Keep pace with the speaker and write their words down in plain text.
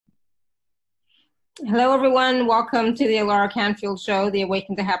Hello, everyone. Welcome to the Alara Canfield Show, the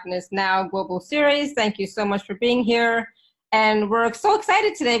Awaken to Happiness Now Global Series. Thank you so much for being here. And we're so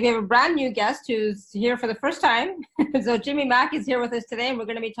excited today. We have a brand new guest who's here for the first time. So Jimmy Mack is here with us today, and we're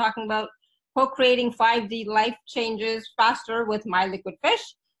going to be talking about co-creating 5D life changes faster with My Liquid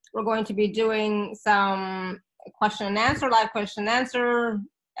Fish. We're going to be doing some question and answer, live question and answer,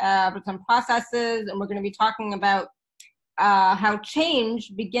 with some processes, and we're going to be talking about how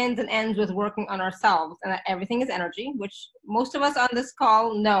change begins and ends with working on ourselves, and that everything is energy, which most of us on this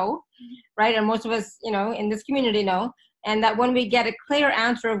call know, right? And most of us, in this community know, and that when we get a clear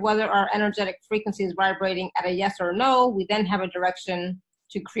answer of whether our energetic frequency is vibrating at a yes or no, we then have a direction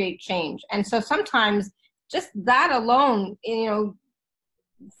to create change. And so sometimes just that alone,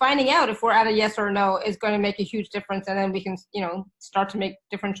 finding out if we're at a yes or no is going to make a huge difference, and then we can, start to make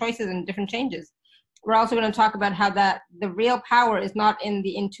different choices and different changes. We're also going to talk about how that the real power is not in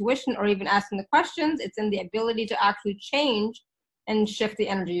the intuition or even asking the questions. It's in the ability to actually change and shift the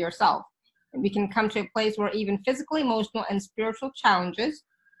energy yourself. And we can come to a place where even physical, emotional, and spiritual challenges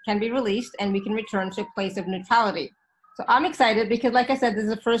can be released, and we can return to a place of neutrality. So I'm excited because, like I said, this is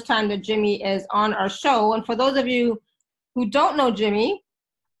the first time that Jimmy is on our show. And for those of you who don't know Jimmy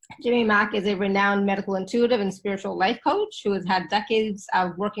Mack is a renowned medical intuitive and spiritual life coach who has had decades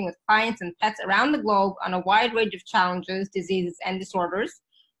of working with clients and pets around the globe on a wide range of challenges, diseases, and disorders.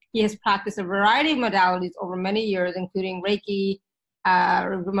 He has practiced a variety of modalities over many years, including Reiki,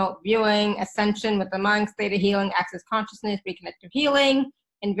 remote viewing, ascension with the monks, theta healing, access consciousness, reconnective healing,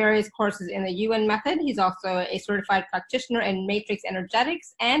 and various courses in the UN method. He's also a certified practitioner in matrix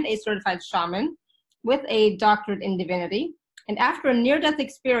energetics and a certified shaman with a doctorate in divinity. And after a near-death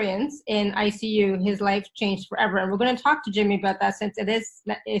experience in ICU, his life changed forever. And we're going to talk to Jimmy about that since it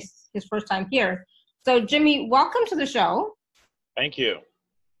is his first time here. So Jimmy, welcome to the show. Thank you.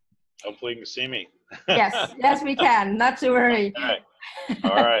 Hopefully you can see me. Yes, we can. Not to worry.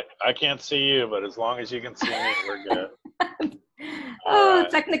 All right. I can't see you, but as long as you can see me, we're good. Right.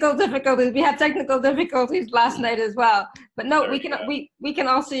 Technical difficulties. We had technical difficulties last night as well. But no, we can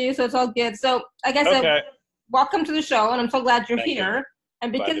all see you, so it's all good. So like I said, welcome to the show, and I'm so glad you're here.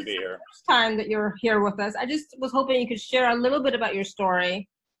 And because it's the first time that you're here with us, I just was hoping you could share a little bit about your story,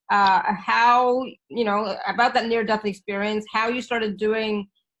 how, about that near-death experience, how you started doing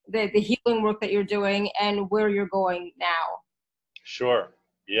the healing work that you're doing, and where you're going now. Sure.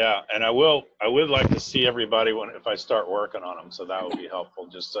 Yeah, and I would like to see everybody if I start working on them, so that would be helpful,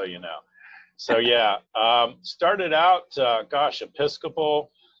 just so you know. So yeah, started out, Episcopal.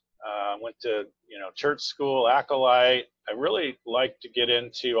 Went to church school, acolyte. I really liked to get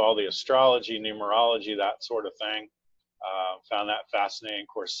into all the astrology, numerology, that sort of thing. Found that fascinating. Of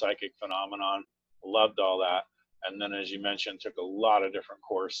course, psychic phenomenon. Loved all that. And then, as you mentioned, took a lot of different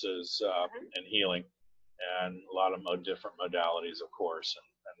courses in healing, and a lot of different modalities, of course,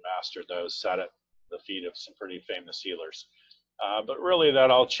 and mastered those. Sat at the feet of some pretty famous healers. But really, that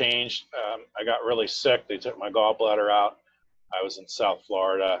all changed. I got really sick. They took my gallbladder out. I was in South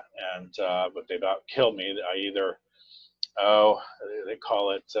Florida, and but they about killed me. I either, they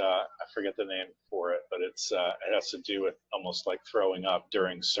call it, I forget the name for it, but it has to do with almost like throwing up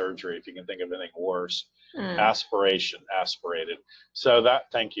during surgery, if you can think of anything worse. Aspirated. So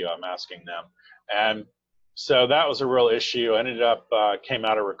thank you, I'm asking them. And so that was a real issue. I ended up, came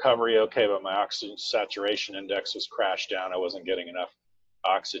out of recovery okay, but my oxygen saturation index was crashed down. I wasn't getting enough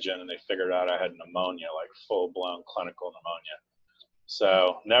oxygen, and they figured out I had pneumonia, like full-blown clinical pneumonia.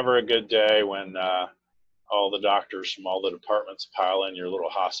 So never a good day when all the doctors from all the departments pile in your little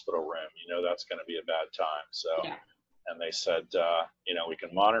hospital room. That's going to be a bad time. So, and they said, we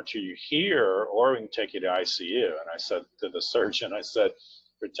can monitor you here, or we can take you to ICU. And I said to the surgeon,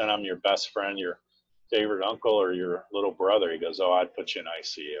 pretend I'm your best friend, your favorite uncle, or your little brother. He goes, oh, I'd put you in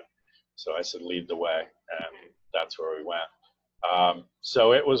ICU. So I said, lead the way, and that's where we went.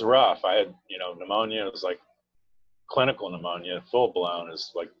 So it was rough. I had, pneumonia. It was like clinical pneumonia. Full blown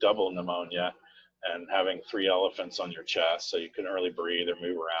is like double pneumonia, and having 3 elephants on your chest, so you couldn't really breathe or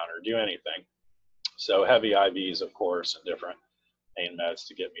move around or do anything. So heavy IVs, of course, and different pain meds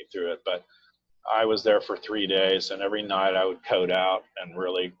to get me through it. But I was there for 3 days, and every night I would code out and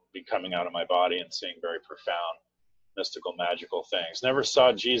really be coming out of my body and seeing very profound, mystical, magical things. Never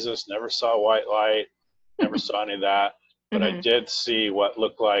saw Jesus, never saw white light, never saw any of that. But I did see what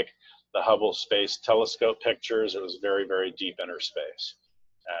looked like the Hubble Space Telescope pictures. It was very, very deep inner space.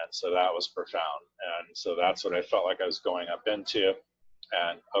 And so that was profound. And so that's what I felt like I was going up into.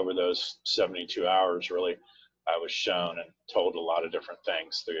 And over those 72 hours, really, I was shown and told a lot of different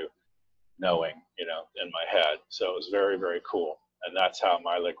things through knowing, in my head. So it was very, very cool. And that's how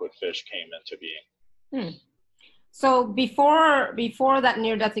My Liquid Fish came into being. Hmm. So before that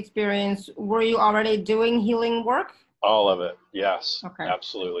near-death experience, were you already doing healing work? All of it, yes, Okay.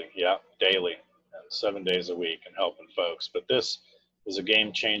 absolutely, yeah, daily, and 7 days a week, and helping folks. But this was a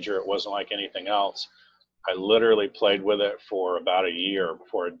game changer. It wasn't like anything else. I literally played with it for about a year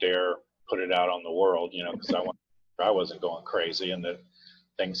before I dare put it out on the world, because I wasn't going crazy, and that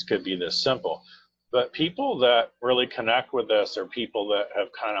things could be this simple. But people that really connect with this are people that have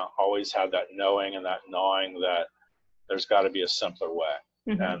kind of always had that knowing and that gnawing that there's got to be a simpler way.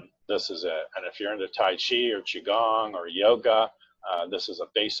 Mm-hmm. And this is it. And if you're into Tai Chi or Qigong or yoga, this is a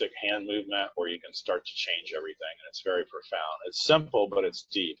basic hand movement where you can start to change everything. And it's very profound. It's simple, but it's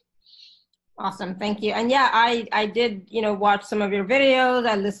deep. Awesome. Thank you. And yeah, I did, watch some of your videos.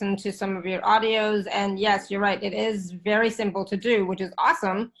 I listened to some of your audios, and yes, you're right. It is very simple to do, which is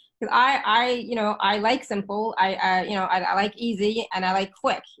awesome. Because I like simple. I like easy, and I like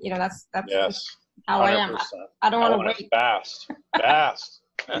quick. That's Yes, how 100%. I am. I don't want to wait. Fast, fast.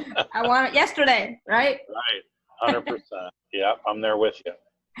 I want it yesterday, right? Right, 100%. Yeah, I'm there with you.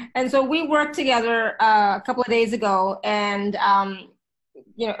 And so we worked together a couple of days ago, and I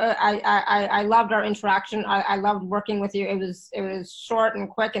loved our interaction. I loved working with you. It was short and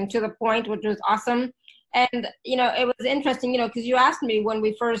quick and to the point, which was awesome. And it was interesting, because you asked me when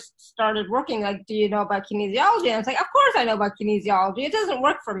we first started working, like, do you know about kinesiology? And I was like, of course I know about kinesiology. It doesn't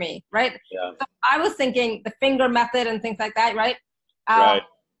work for me, right? Yeah. So I was thinking the finger method and things like that, right? Right.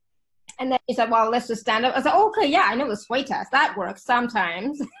 And then you said, well, let's just stand up. I said, okay, yeah, I know the sway test. That works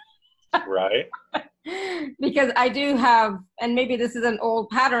sometimes. Right. Because I do have, and maybe this is an old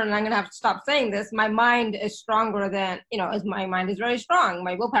pattern, and I'm going to have to stop saying this. My mind is stronger than, as my mind is very strong.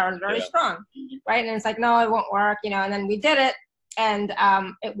 My willpower is very strong, right? And it's like, no, it won't work, and then we did it, and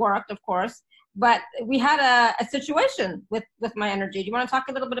it worked, of course. But we had a situation with my energy. Do you want to talk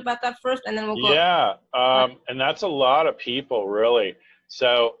a little bit about that first, and then we'll go? Yeah, and that's a lot of people, really.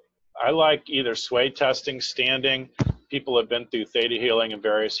 So I like either sway testing, standing. People have been through theta healing and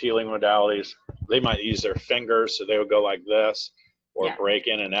various healing modalities. They might use their fingers, so they would go like this, or break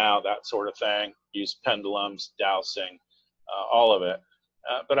in and out, that sort of thing. Use pendulums, dowsing, all of it.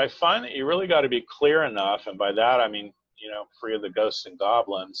 But I find that you really got to be clear enough, and by that I mean, free of the ghosts and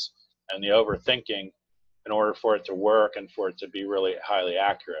goblins and the overthinking, in order for it to work and for it to be really highly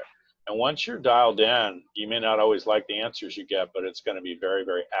accurate. And once you're dialed in, you may not always like the answers you get, but it's going to be very,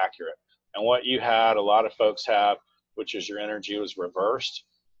 very accurate. And what you had, a lot of folks have, which is your energy was reversed.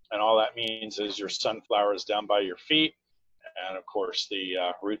 And all that means is your sunflower is down by your feet. And of course, the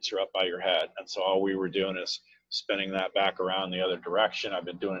roots are up by your head. And so all we were doing is spinning that back around the other direction. I've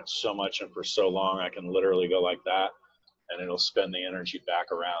been doing it so much and for so long, I can literally go like that, and it'll spin the energy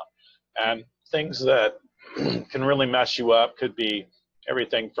back around. And things that can really mess you up could be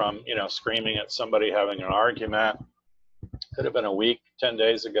everything from, screaming at somebody, having an argument. Could have been a week, 10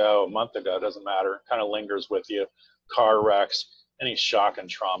 days ago, a month ago, doesn't matter. It kind of lingers with you. Car wrecks, any shock and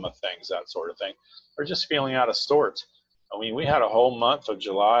trauma things, that sort of thing. Or just feeling out of sorts. I mean, we had a whole month of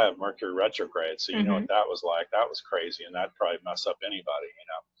July of Mercury retrograde, so you know what that was like. That was crazy, and that'd probably mess up anybody,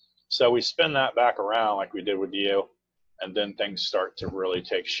 So we spin that back around like we did with you, and then things start to really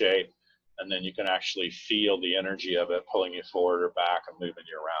take shape. And then you can actually feel the energy of it pulling you forward or back and moving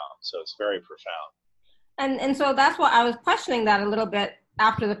you around. So it's very profound. And so that's why I was questioning that a little bit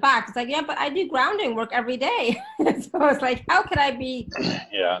after the fact. It's like, yeah, but I do grounding work every day. So it's like, how could I be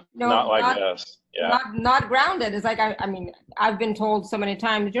not like this. Yeah. Not grounded? It's like, I mean, I've been told so many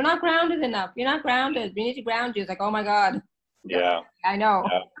times, you're not grounded enough. You're not grounded. We need to ground you. It's like, oh my God. Yeah. I know.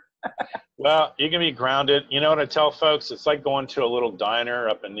 Yeah. Well, you can be grounded. You know what I tell folks? It's like going to a little diner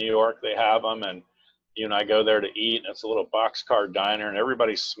up in New York. They have them, and you and I go there to eat, and it's a little boxcar diner, and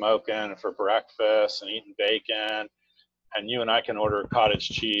everybody's smoking for breakfast and eating bacon. And you and I can order cottage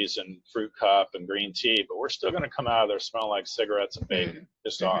cheese and fruit cup and green tea, but we're still going to come out of there smelling like cigarettes and bacon.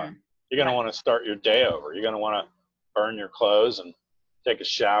 Just are. You're going to want to start your day over. You're going to want to burn your clothes and take a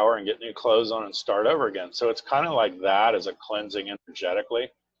shower and get new clothes on and start over again. So it's kind of like that as a cleansing energetically.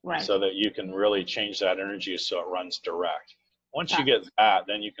 Right. So that you can really change that energy so it runs direct. Once you get that,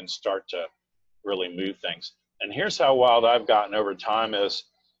 then you can start to really move things. And here's how wild I've gotten over time is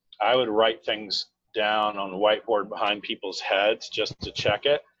I would write things down on the whiteboard behind people's heads just to check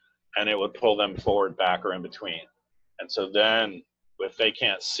it, and it would pull them forward, back, or in between. And so then if they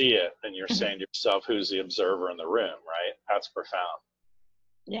can't see it, then you're saying to yourself, who's the observer in the room, right? That's profound.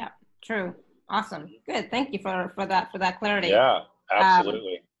 Yeah, true. Awesome. Good. Thank you for that clarity. Yeah,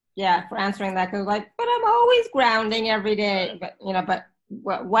 absolutely. Yeah, for answering that, because like, but I'm always grounding every day, but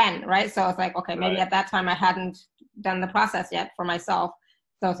when, right? So it's like, okay, maybe at that time I hadn't done the process yet for myself.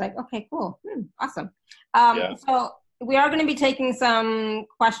 So it's like, okay, cool. Awesome. Yeah. So we are going to be taking some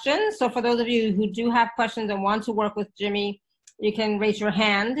questions. So for those of you who do have questions and want to work with Jimmy, you can raise your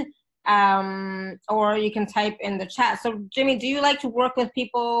hand, or you can type in the chat. So Jimmy, do you like to work with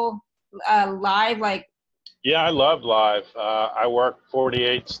people live? Like, Yeah, I love live. I work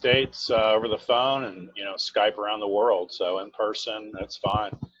 48 states over the phone, and Skype around the world. So in person, that's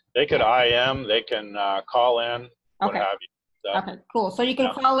fine. They could IM, they can call in, what okay. have you. So, Okay, cool. So you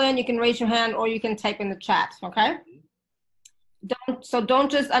can call in, you can raise your hand, or you can type in the chat. Okay.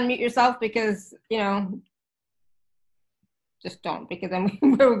 Don't just unmute yourself, because just don't, because then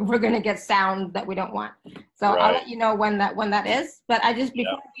we're going to get sound that we don't want. So right. I'll let you know when that is. But I just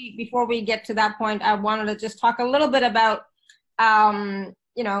before we get to that point, I wanted to just talk a little bit about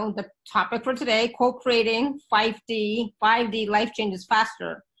the topic for today: co-creating 5D life changes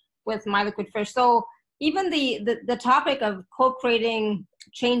faster with My Liquid Fish. So even the topic of co-creating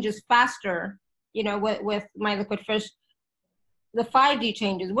changes faster, with My Liquid Fish, the 5D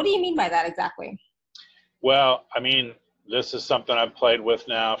changes. What do you mean by that exactly? Well, I mean, this is something I've played with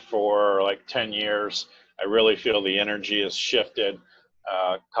now for like 10 years. I really feel the energy has shifted.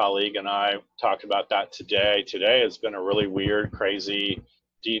 Colleague and I talked about that today. Today has been a really weird, crazy,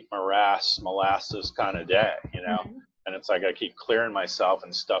 deep molasses kind of day, Mm-hmm. And it's like I keep clearing myself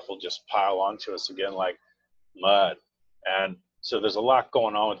and stuff will just pile onto us again like mud. And so there's a lot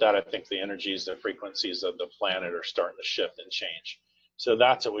going on with that. I think the energies, the frequencies of the planet are starting to shift and change. So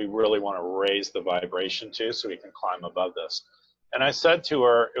that's what we really want to raise the vibration to, so we can climb above this. And I said to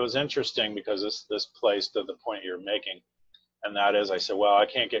her, it was interesting because this plays to the point you're making. And that is, I said, well, I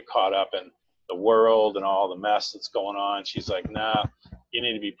can't get caught up in the world and all the mess that's going on. She's like, nah, you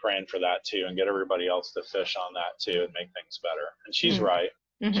need to be praying for that too, and get everybody else to fish on that too and make things better. And she's right.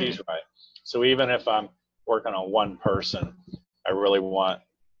 Mm-hmm. She's right. So even if I'm working on one person, I really want,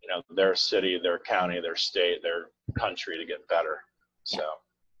 their city, their county, their state, their country to get better. So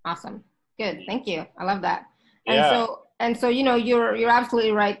awesome. Good. Thank you. I love that. Yeah. And so you're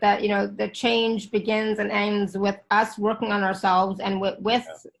absolutely right that the change begins and ends with us working on ourselves, and with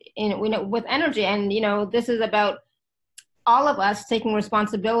energy. And this is about all of us taking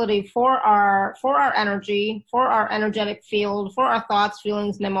responsibility for our energy, for our energetic field, for our thoughts,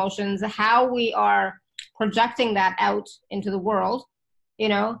 feelings, and emotions, how we are projecting that out into the world,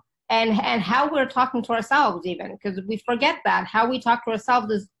 and how we're talking to ourselves, even, because we forget that how we talk to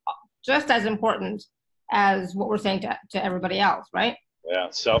ourselves is just as important as what we're saying to everybody else, right? Yeah,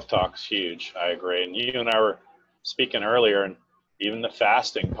 self-talk's huge. I agree. And you and I were speaking earlier, and even the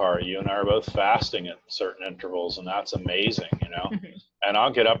fasting part, you and I are both fasting at certain intervals, and that's amazing, Mm-hmm. And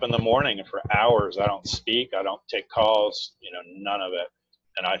I'll get up in the morning, and for hours I don't speak, I don't take calls, none of it.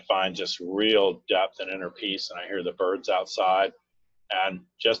 And I find just real depth and inner peace, and I hear the birds outside. And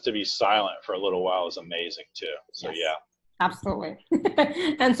just to be silent for a little while is amazing too. So yes. Yeah. Absolutely.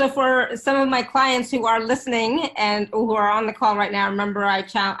 And so for some of my clients who are listening and who are on the call right now, remember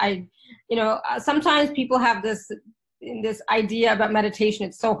sometimes people have this idea about meditation.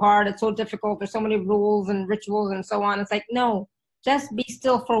 It's so hard. It's so difficult. There's so many rules and rituals and so on. It's like, no, just be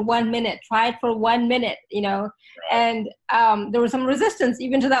still for 1 minute. Try it for 1 minute, Right. And there was some resistance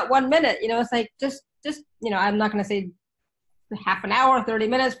even to that 1 minute. It's like, just I'm not going to say half an hour, 30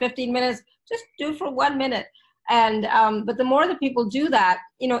 minutes, 15 minutes, just do it for 1 minute. And but the more that people do that,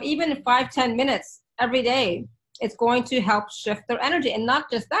 even 5-10 minutes every day, it's going to help shift their energy. And not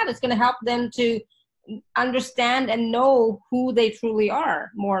just that, it's going to help them to understand and know who they truly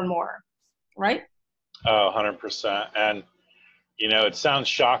are more and more, right? Oh, 100%. And it sounds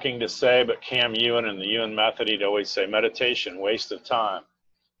shocking to say, but Cam Ewan and the Ewan method, he'd always say meditation, waste of time.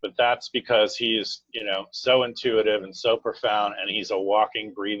 But that's because he's, so intuitive and so profound, and he's a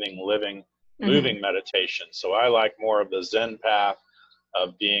walking, breathing, living, moving Mm-hmm. meditation. So I like more of the Zen path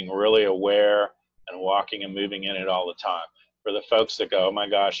of being really aware and walking and moving in it all the time. For the folks that go, oh my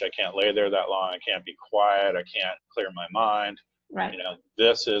gosh, I can't lay there that long, I can't be quiet, I can't clear my mind. Right.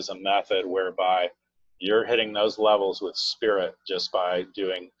 This is a method whereby you're hitting those levels with spirit just by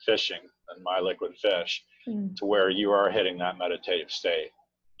doing fishing and My Liquid Fish, to where you are hitting that meditative state.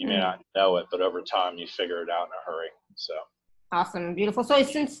 You may not know it, but over time you figure it out in a hurry. So awesome. Beautiful. So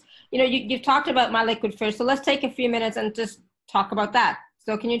since you've talked about My Liquid Fish, so let's take a few minutes and just talk about that.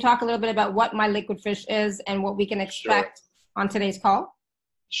 So can you talk a little bit about what My Liquid Fish is and what we can expect on today's call?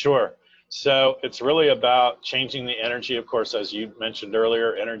 Sure. So it's really about changing the energy. Of course, as you mentioned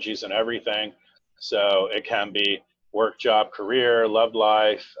earlier, energy's in everything. So it can be work, job, career, love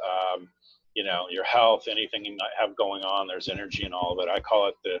life, your health, anything you might have going on, there's energy in all of it. I call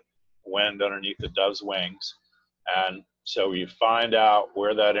it the wind underneath the dove's wings. And So you find out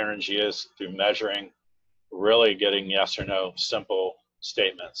where that energy is through measuring, really getting yes or no simple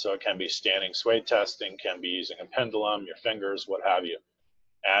statements. So it can be standing sway testing, can be using a pendulum, your fingers, what have you.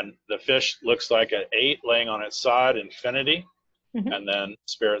 And the fish looks like an 8 laying on its side, infinity. Mm-hmm. And then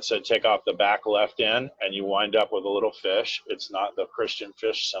Spirit said, take off the back left end, and you wind up with a little fish. It's not the Christian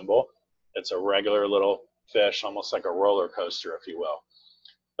fish symbol. It's a regular little fish, almost like a roller coaster, if you will.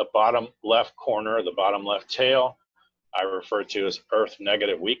 The bottom left corner, the bottom left tail, I refer to as earth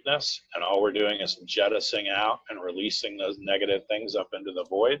negative weakness. And all we're doing is jettisoning out and releasing those negative things up into the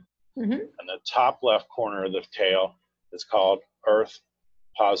void. Mm-hmm. And the top left corner of the tail is called earth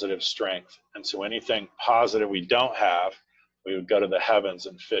positive strength. And so anything positive we don't have, we would go to the heavens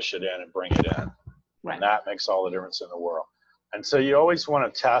and fish it in and bring it in. Right. And that makes all the difference in the world. And so you always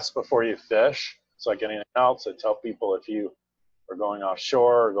want to test before you fish. It's like anything else. I tell people, if you are going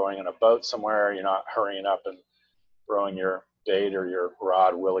offshore or going in a boat somewhere, you're not hurrying up and throwing your bait or your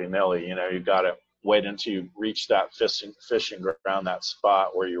rod willy-nilly. You know, you've got to wait until you reach that fishing ground, that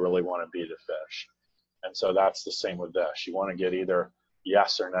spot where you really want to be to fish. And so that's the same with this. You want to get either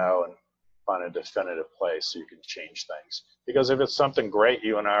yes or no and find a definitive place so you can change things. Because if it's something great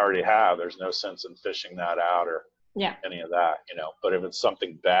you and I already have, there's no sense in fishing that out or any of that, you know. But if it's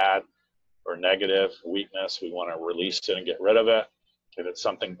something bad or negative, weakness, we want to release it and get rid of it. If it's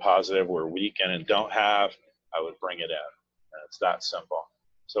something positive we're weak in and don't have, I would bring it in. And it's that simple.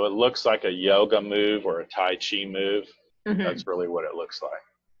 So it looks like a yoga move or a Tai Chi move. Mm-hmm. That's really what it looks like.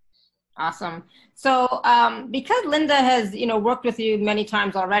 Awesome. So because Linda has, worked with you many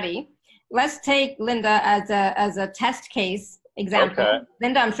times already, let's take Linda as a test case example. Okay.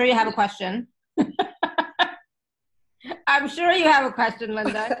 Linda, I'm sure you have a question. I'm sure you have a question,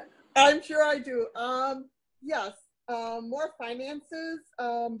 Linda. I'm sure I do. Yes. More finances,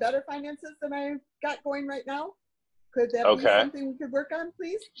 better finances than I've got going right now. Could that be something we could work on,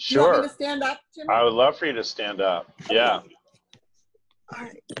 please? Sure. Do you want me to stand up, Jimmy? I would love for you to stand up. Okay. Yeah. All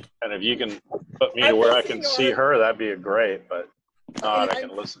right. And if you can put me to where I can see her, that'd be great. But not, I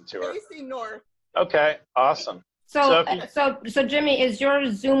can listen to her. Facing north. Okay. Awesome. So Jimmy, is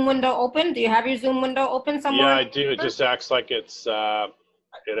your Zoom window open? Do you have your Zoom window open somewhere? Yeah, I do. It just acts like it's.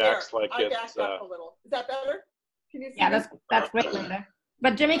 Acts like I it's. backed up a little. Is that better? Can you see? Yeah, that's great, Linda.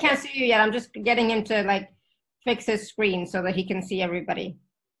 But Jimmy can't see you yet. I'm just getting him to fix his screen so that he can see everybody.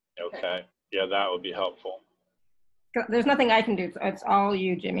 Okay. Yeah, that would be helpful. There's nothing I can do. It's all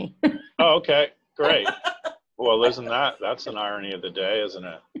you, Jimmy. Oh, okay. Great. Well, isn't that's an irony of the day, isn't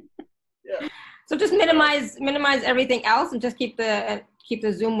it? Yeah. So just minimize everything else and just keep the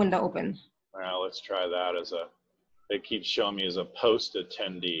Zoom window open. Well, let's try that they keep showing me as a post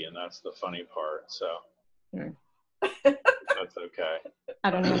attendee, and that's the funny part. So that's okay. I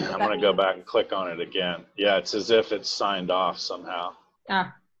don't know. I'm going to go back and click on it again. Yeah, it's as if it's signed off somehow.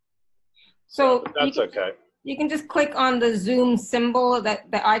 So that's okay. You can just click on the Zoom symbol,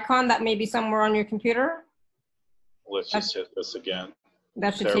 the icon that may be somewhere on your computer. Let's just hit this again.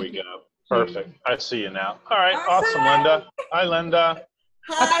 There we go. Perfect. I see you now. All right. Awesome, Linda. Hi, Linda.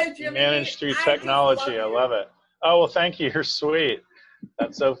 Hi, Jimmy. You managed through technology. I love it. Oh, well, thank you. You're sweet.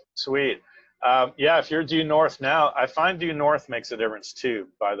 That's so sweet. Yeah, if you're due north now, I find due north makes a difference too,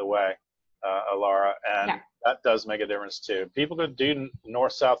 by the way, Alara, and that does make a difference too. People could do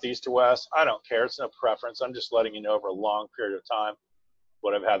north, south, east, or west. I don't care. It's no preference. I'm just letting you know over a long period of time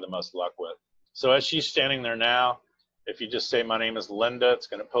what I've had the most luck with. So as she's standing there now, if you just say, my name is Linda, it's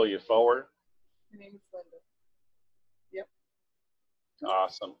going to pull you forward. My name is Linda. Yep.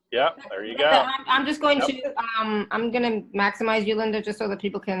 Awesome. Yep. There you go. I'm just going to, I'm going to maximize you, Linda, just so that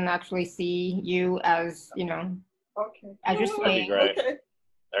people can actually see you as, as you're swaying. That'd be great. Okay.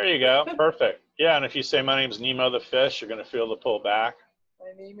 There you go. Perfect. Yeah. And if you say, my name is Nemo the fish, you're going to feel the pull back.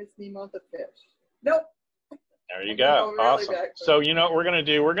 My name is Nemo the fish. Nope. There you go. Awesome. So you know what we're going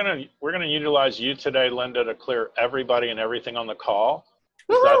to do? We're going to utilize you today, Linda, to clear everybody and everything on the call.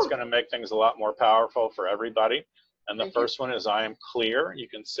 That's going to make things a lot more powerful for everybody. And the first one is I am clear. You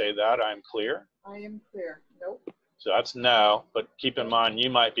can say that. I am clear. I am clear. Nope. So that's no, but keep in mind you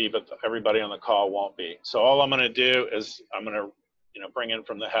might be, but everybody on the call won't be. So all I'm going to do is I'm going to bring in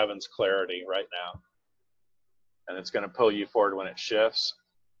from the heavens clarity right now. And it's going to pull you forward when it shifts.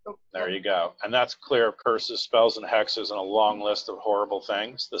 There you go. And that's clear of curses, spells, and hexes, and a long list of horrible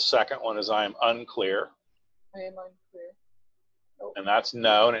things. The second one is I am unclear. I am unclear. Nope. And that's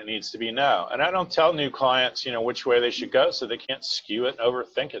no, and it needs to be no. And I don't tell new clients, which way they should go so they can't skew it and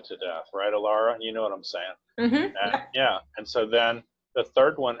overthink it to death. Right, Alara? You know what I'm saying? Mm-hmm. And, yeah. And so then the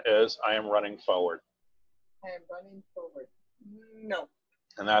third one is I am running forward. I am running forward. No.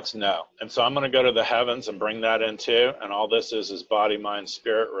 And that's no. And so I'm going to go to the heavens and bring that in too. And all this is body, mind,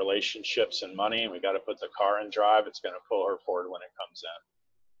 spirit, relationships, and money. And we got to put the car in drive. It's going to pull her forward when it comes in.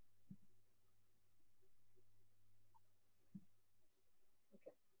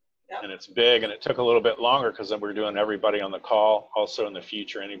 Yep. And it's big, and it took a little bit longer because then we're doing everybody on the call. Also in the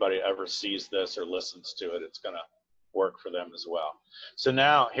future, anybody ever sees this or listens to it, it's going to work for them as well. So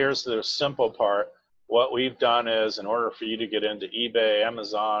now here's the simple part. What we've done is, in order for you to get into eBay,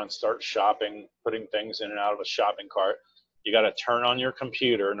 Amazon, and start shopping, putting things in and out of a shopping cart, you got to turn on your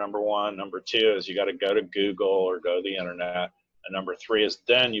computer, number one. Number two is you got to go to Google or go to the internet. And number three is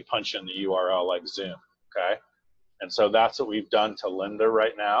then you punch in the URL like Zoom, okay? And so that's what we've done to Linda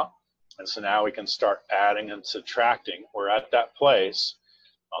right now. And so now we can start adding and subtracting. We're at that place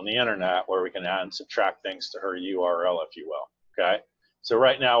on the internet where we can add and subtract things to her URL, if you will, okay? So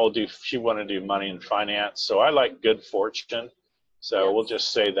right now we'll do, if you want to do money and finance. So I like good fortune. So yes. We'll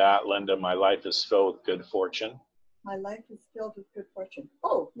just say that, Linda, my life is filled with good fortune. My life is filled with good fortune.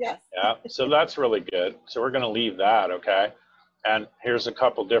 Oh, yes. Yeah, so that's really good. So we're going to leave that, okay? And here's a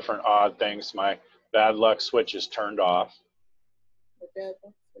couple different odd things. My bad luck switch is turned off. The bad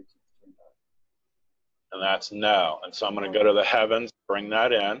luck switch is turned off. And that's no. And so I'm going to go to the heavens, bring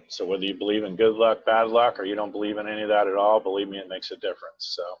that in. So whether you believe in good luck, bad luck, or you don't believe in any of that at all, believe me, it makes a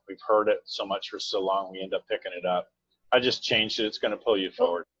difference. So we've heard it so much for so long, we end up picking it up. I just changed it. It's going to pull you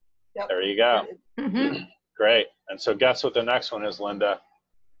forward. Yep. There you go. Mm-hmm. Great. And so guess what the next one is, Linda?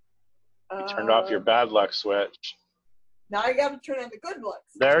 You turned off your bad luck switch. Now I got to turn on the good luck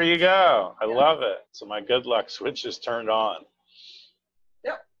switch. There you go. I love it. So my good luck switch is turned on.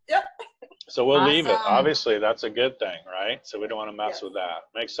 Yep. Yep. So we'll leave it. Obviously, that's a good thing, right? So we don't want to mess with that.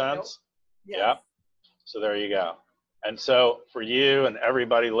 Make sense? Nope. Yes. Yeah. So there you go. And so for you and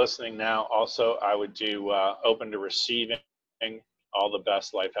everybody listening now, also, I would do open to receiving all the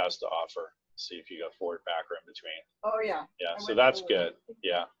best life has to offer. See if you go forward, back, or in between. Oh, yeah. Yeah, so that's good.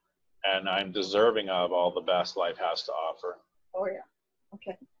 Yeah. And I'm deserving of all the best life has to offer. Oh, yeah.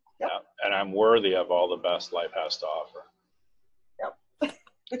 Okay. Yep. Yeah. And I'm worthy of all the best life has to offer. Yep.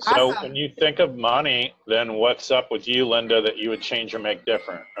 So when you think of money, then what's up with you, Linda, that you would change or make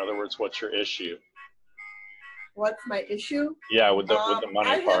different? In other words, what's your issue? What's my issue? Yeah, with the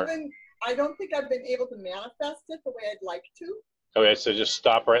money part. I don't think I've been able to manifest it the way I'd like to. Okay, so just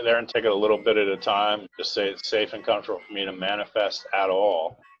stop right there and take it a little bit at a time. Just say it's safe and comfortable for me to manifest at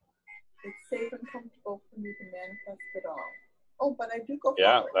all. It's safe and comfortable for me to manifest at all. Oh, but I do go forward.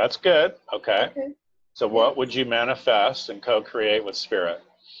 Yeah, that's good. Okay. Okay. So what would you manifest and co-create with Spirit?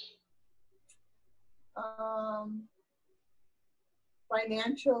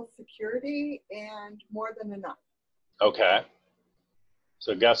 Financial security and more than enough. Okay.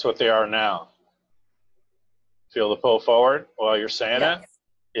 So guess what they are now? Feel the pull forward while you're saying it?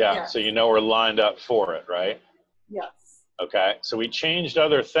 Yeah. Yes. So you know we're lined up for it, right? Yes. Okay. So we changed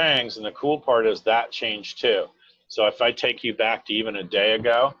other things, and the cool part is that changed too. So if I take you back to even a day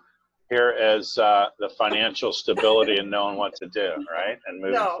ago, here is the financial stability and knowing what to do, right? And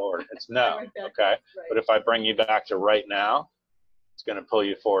moving forward. It's no. Okay. Right. But if I bring you back to right now, it's going to pull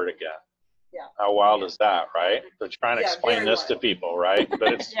you forward again. Yeah. How wild is that, right? So trying to explain this to people, right?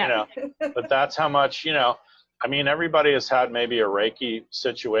 But it's, you know, but that's how much, you know, I mean, everybody has had maybe a Reiki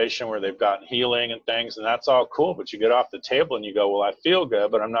situation where they've gotten healing and things, and that's all cool. But you get off the table and you go, well, I feel good,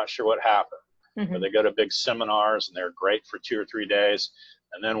 but I'm not sure what happened. Mm-hmm. Or they go to big seminars and they're great for 2 or 3 days.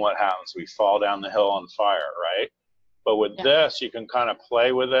 And then what happens? We fall down the hill on fire, right? But with this, you can kind of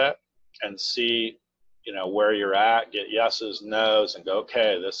play with it and see, you know, where you're at, get yeses, nos, and go,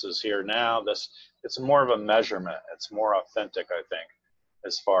 okay, this is here now. It's more of a measurement. It's more authentic, I think,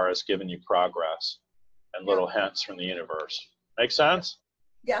 as far as giving you progress and little hints from the universe. Make sense?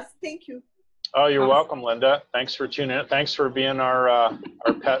 Yes, thank you. Oh, you're welcome, Linda. Thanks for tuning in. Thanks for being our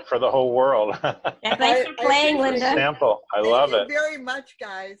pet for the whole world. Yeah, thanks for playing, Linda. Sample. I love it. Thank you very much,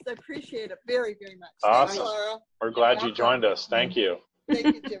 guys. I appreciate it very, very much. Awesome. Thanks, Laura. We're glad you joined us. Thank you. Thank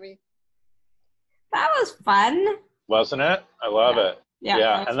you, Jimmy. That was fun. Wasn't it? I love it.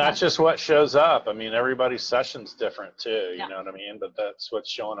 Yeah. And that's just what shows up. I mean, everybody's session's different too. You know what I mean? But that's what's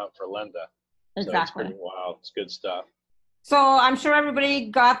showing up for Linda. Exactly. So it's pretty wild. It's good stuff. So I'm sure everybody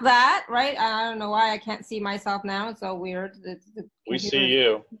got that, right? I don't know why I can't see myself now. It's so weird. We see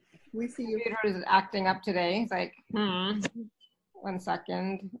you. We see you. The computer is acting up today. It's like, 1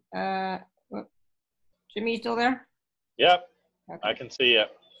 second. Jimmy, you still there? Yep. Okay. I can see you.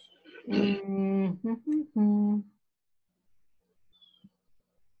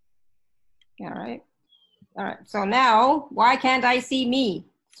 All right. So now, why can't I see me?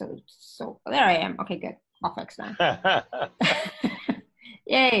 So there I am. Okay, good. I'll fix that.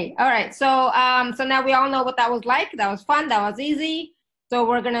 Yay. All right. So so now we all know what that was like. That was fun. That was easy. So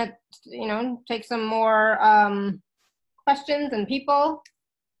we're gonna, take some more questions and people.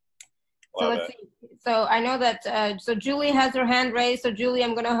 So let's see. So I know that so Julie has her hand raised. So Julie,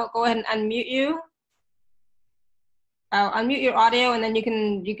 I'm gonna go ahead and unmute you. I'll unmute your audio, and then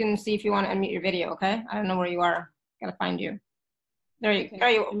you can see if you want to unmute your video. Okay. I don't know where you are. Gotta find you.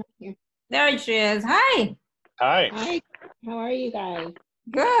 There she is. Hi. Hi. Hi. How are you guys?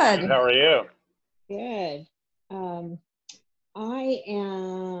 Good. How are you? Good. I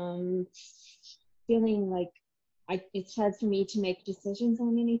am feeling like it's hard for me to make decisions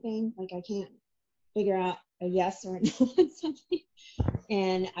on anything. Like I can't figure out a yes or a no on something.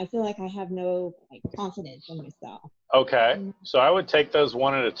 And I feel like I have no confidence in myself. Okay. So I would take those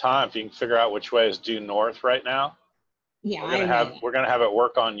one at a time. If you can figure out which way is due north right now. Yeah, We're gonna have it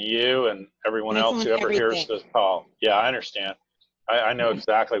work on you and everyone else who ever hears this call. Yeah, I understand. I know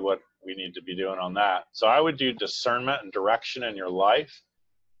exactly what we need to be doing on that. So I would do discernment and direction in your life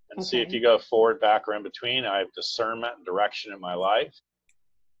and see if you go forward, back, or in between. I have discernment and direction in my life.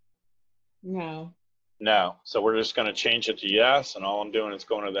 No. No. So we're just going to change it to yes, and all I'm doing is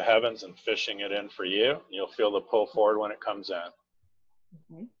going to the heavens and fishing it in for you. You'll feel the pull forward when it comes in.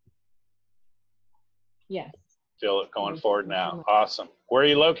 Okay. Yes. Feel it going forward now. Awesome. Where are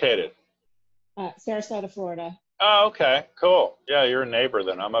you located? Sarasota, Florida. Oh, okay. Cool. Yeah, you're a neighbor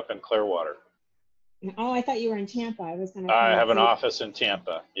then. I'm up in Clearwater. Oh, I thought you were in Tampa. I was going to. I have an office in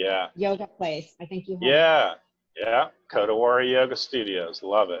Tampa. Yeah. Yoga place. I think you have. Yeah. Yeah. Kodawari Yoga Studios.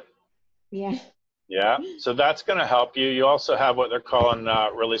 Love it. Yeah. Yeah. So that's going to help you. You also have what they're calling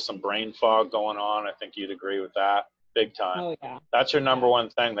really some brain fog going on. I think you'd agree with that. Big time. Oh, yeah. That's your number one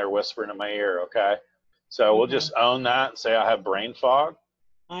thing they're whispering in my ear. Okay. So we'll just own that and say I have brain fog.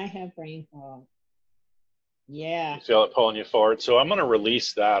 I have brain fog. Yeah. You feel it pulling you forward. So I'm going to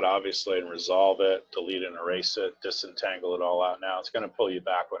release that, obviously, and resolve it, delete and erase it, disentangle it all out now. It's going to pull you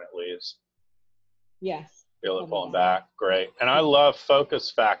back when it leaves. Yes. Feel it pulling back. Great. And I love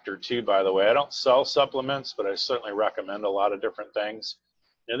Focus Factor, too, by the way. I don't sell supplements, but I certainly recommend a lot of different things.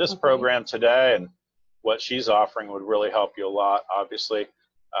 This program today and what she's offering would really help you a lot, obviously.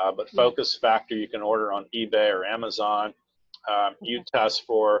 But Focus Factor you can order on eBay or Amazon. You test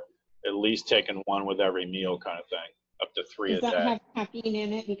for at least taking one with every meal kind of thing, up to 3 a day. Does that have caffeine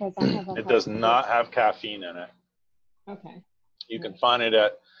in it? Because I have it does not have caffeine in it. Okay. You can find it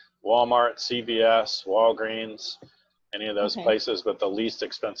at Walmart, CVS, Walgreens, any of those places, but the least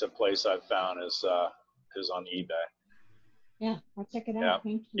expensive place I've found is on eBay. Yeah, I'll check it out.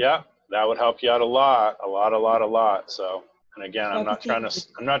 Thank you. Yeah, that would help you out a lot. So, and again, I'm not trying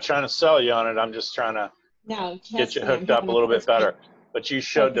to sell you on it. I'm just trying to get you hooked up a little bit better. But you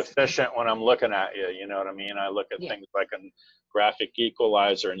show deficient when I'm looking at you. You know what I mean? I look at things like a graphic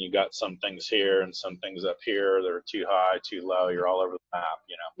equalizer, and you got some things here and some things up here that are too high, too low. You're all over the map,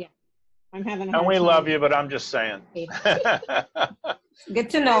 Yeah, I'm having a hard And we time. love you, but I'm just saying. Good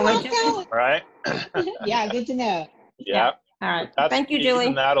to know. Right? Yeah, good to know. Yeah. All right. Thank you, Julie.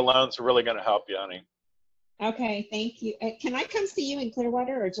 Even that alone's really going to help you, honey. Okay, thank you. Can I come see you in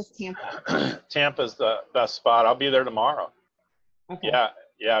Clearwater or just Tampa? Tampa's the best spot. I'll be there tomorrow. Okay.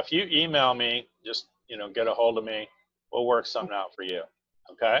 Yeah. If you email me, just get a hold of me. We'll work something out for you.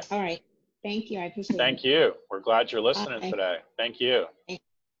 Okay. All right. Thank you. I appreciate it. Thank you. We're glad you're listening today. Thank you.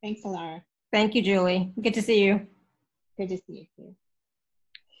 Thanks, Alara. Thank you, Julie. Good to see you. Good to see you too.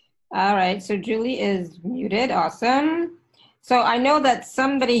 All right. So Julie is muted. Awesome. So I know that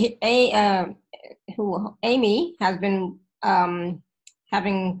somebody, Amy, has been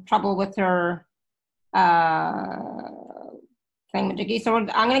having trouble with her thingamajiggy. So I'm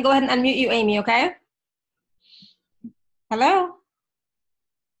going to go ahead and unmute you, Amy, okay? Hello?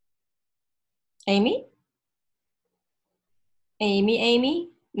 Amy? Amy?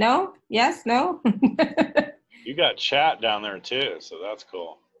 No? Yes? No? You got chat down there too, so that's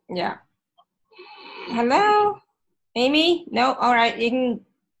cool. Yeah. Hello? Amy? No? All right.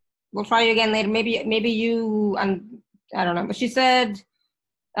 We'll try you again later. Maybe you, I don't know. But she said,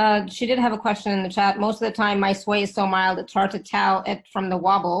 she did have a question in the chat. Most of the time my sway is so mild it's hard to tell it from the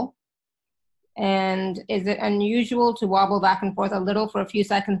wobble. And is it unusual to wobble back and forth a little for a few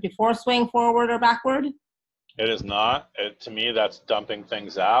seconds before swaying forward or backward? It is not. To me, that's dumping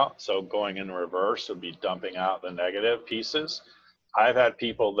things out. So going in reverse would be dumping out the negative pieces. I've had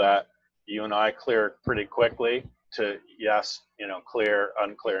people that you and I clear pretty quickly to yes, clear,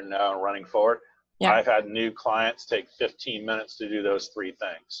 unclear, no, running forward. Yeah. I've had new clients take 15 minutes to do those 3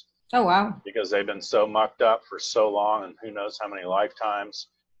 things. Oh, wow. Because they've been so mucked up for so long and who knows how many lifetimes.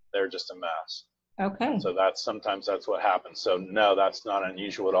 They're just a mess. Okay. So sometimes that's what happens. So no, that's not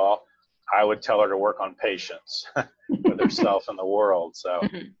unusual at all. I would tell her to work on patience with herself and the world. So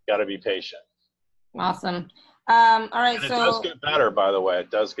got to be patient. Awesome. All right. And it So does get better, by the way. It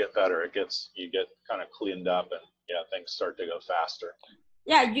does get better. You get kind of cleaned up, and yeah, things start to go faster.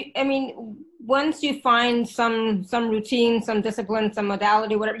 yeah, I mean, once you find some routine, some discipline, some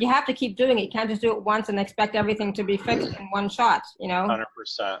modality, whatever, you have to keep doing it. You can't just do it once and expect everything to be fixed in one shot, you know? 100%.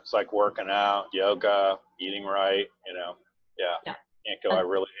 It's like working out, yoga, eating right, you know. Yeah. Can't go, I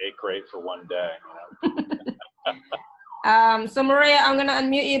really ate great for one day, you know? So Maria, I'm going to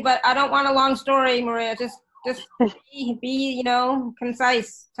unmute you, but I don't want a long story, Maria. Just be, you know,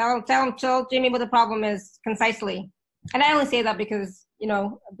 concise. Tell Jimmy what the problem is concisely. And I only say that because, you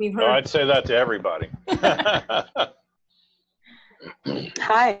know, we've heard. No, I'd say that to everybody.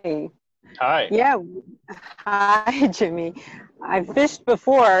 Hi. Hi. Yeah. Hi, Jimmy. I've fished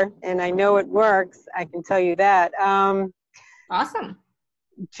before, and I know it works. I can tell you that. Awesome.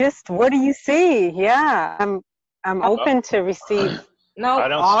 Just what do you see? Yeah, I'm open to receive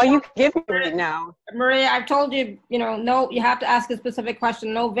all you can give me right now. Maria, I've told you, you know, no, you have to ask a specific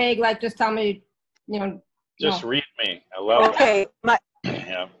question. No vague, like just tell me, you know. Just read me. I love it.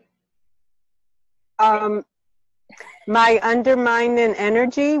 Yeah. My undermining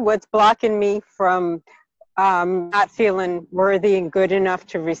energy, what's blocking me from not feeling worthy and good enough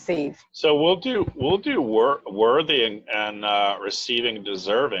to receive. So we'll do worthy and receiving,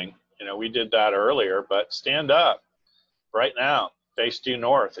 deserving. You know, we did that earlier, but stand up right now, face due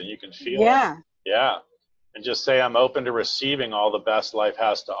north, and you can feel it. Yeah. And just say, I'm open to receiving all the best life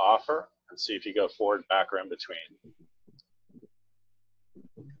has to offer, and see if you go forward, back, or in between.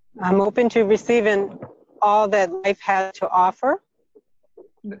 I'm open to receiving all that life has to offer.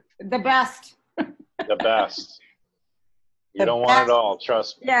 The best. The best. You don't want it all,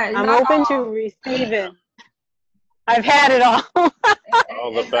 trust me. Yeah, I'm open to receiving. I've had it all.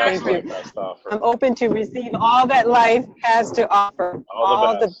 All the best life has to offer. I'm open to receive all that life has to offer.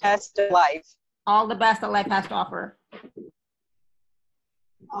 All the best of life. All the best that life has to offer.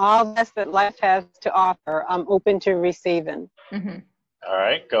 All the best that life has to offer. I'm open to receiving. Mm-hmm. All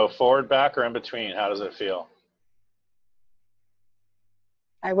right, go forward, back, or in between. How does it feel?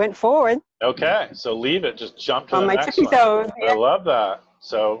 I went forward. Okay, so leave it. Just jump to on the my next tippy toes. one. I love that.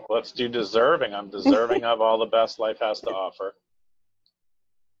 So let's do deserving. I'm deserving of all the best life has to offer.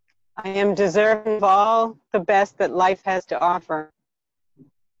 I am deserving of all the best that life has to offer.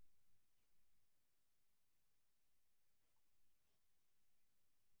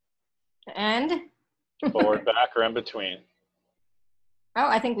 And? Forward, back, or in between. Oh,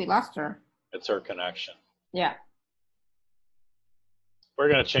 I think we lost her. It's her connection. Yeah. We're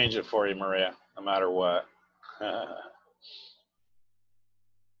going to change it for you, Maria, no matter what.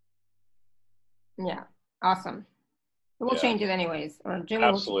 Yeah, awesome. We'll change it anyways. Or Jimmy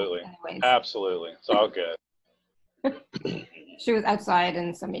Absolutely. Will change it anyways. Absolutely. It's all good. She was outside,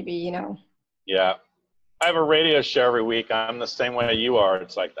 and so maybe, you know. Yeah. I have a radio show every week. I'm the same way you are.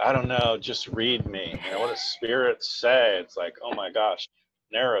 It's like, I don't know, just read me. You know, what does spirit say? It's like, oh my gosh,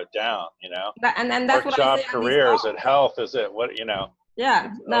 narrow it down, you know? And then that's what job, I say. Career, is it health? Is it what, you know?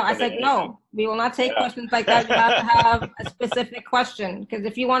 Yeah, no, I said, no, we will not take questions like that. You have to have a specific question. Because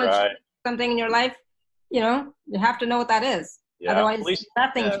if you want to change something in your life, you know, you have to know what that is. Yeah. Otherwise,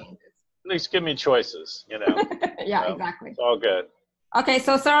 nothing changes. At least give me choices, you know? Yeah, so, exactly. It's all good. Okay,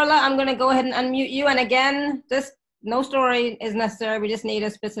 so Sarla, I'm going to go ahead and unmute you. And again, just no story is necessary. We just need a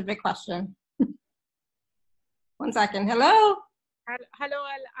specific question. 1 second. Hello. Hello,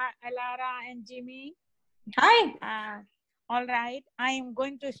 Alara and Jimmy. Hi. All right. I am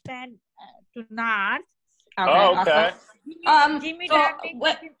going to stand to north. Okay. Oh, okay. Awesome. Jimmy, so,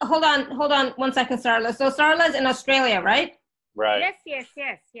 wait, hold on 1 second, Sarla. So Sarla's in Australia, right? Right. Yes.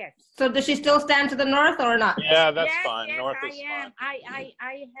 So does she still stand to the north or not? Yeah, that's fine. Yes, north is fine.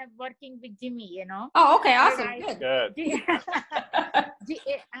 I have working with Jimmy, you know. Oh, okay, awesome. Right. Good.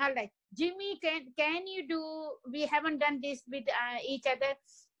 All right. Jimmy, can you do, we haven't done this with each other.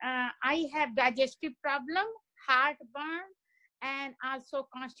 I have digestive problem, heartburn, and also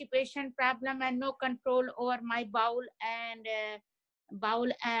constipation problem, and no control over my bowel and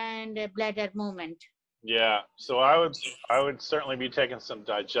bladder movement. Yeah, so I would certainly be taking some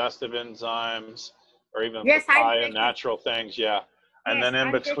digestive enzymes or even papaya, natural things, And then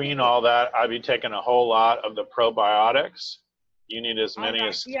in between all that, I'd be taking a whole lot of the probiotics. You need as many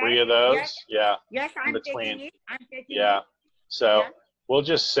as 3 of those. Yes, I'm taking it. So we'll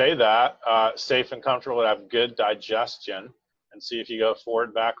just say that, safe and comfortable to have good digestion, and see if you go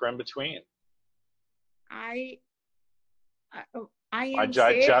forward, back, or in between. I am My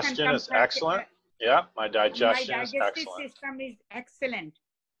digestion is excellent. Yeah, my My digestion is digestive excellent. system is excellent.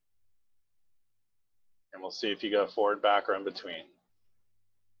 And we'll see if you go forward, back, or in between.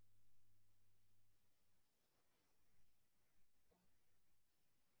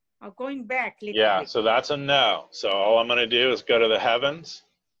 Going back a little Yeah, bit. so that's a no. So all I'm going to do is go to the heavens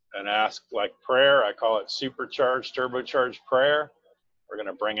and ask like prayer. I call it supercharged, turbocharged prayer. We're going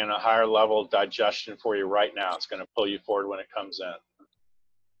to bring in a higher level of digestion for you right now. It's going to pull you forward when it comes in.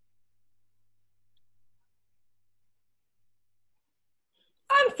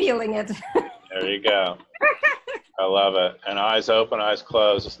 I'm feeling it. There you go. I love it. And eyes open, eyes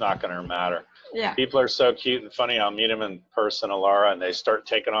closed, it's not going to matter. Yeah. People are so cute and funny. I'll meet them in person, Alara, and they start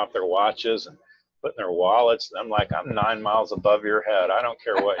taking off their watches and putting their wallets. And I'm like, I'm 9 miles above your head. I don't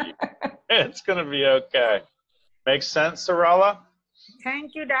care what you It's going to be okay. Makes sense, Sorella?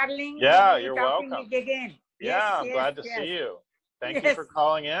 Thank you, darling. Yeah, We'll be you're talking welcome. again. Yeah, Yes, I'm yes, glad to yes. see you. Thank you Yes. for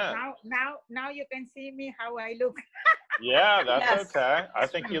calling in. Now you can see me how I look. Yeah, that's Yes. okay. I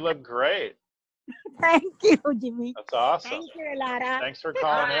think you look great. Thank you, Jimmy. That's awesome. Thank you, Lara. Thanks for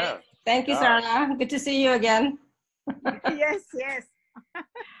calling in. Thank you, Gosh. Sarah. Good to see you again. Yes, yes.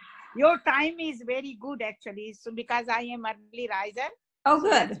 Your time is very good, actually. So because I am early riser, Oh, so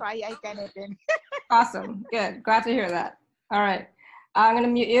good. that's why I can attend. Awesome. Good. Glad to hear that. All right. I'm going to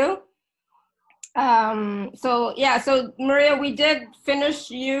mute you. So Maria, we did finish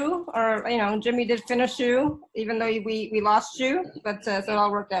you, or, Jimmy did finish you, even though we lost you, but so it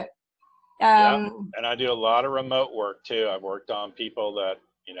all worked out. Yeah, and I do a lot of remote work too. I've worked on people that,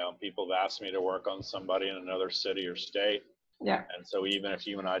 people have asked me to work on somebody in another city or state. Yeah. And so even if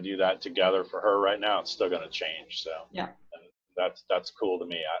you and I do that together for her right now, it's still going to change. So yeah, and that's cool to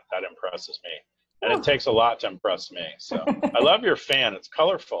me. That impresses me. And it takes a lot to impress me. So I love your fan. It's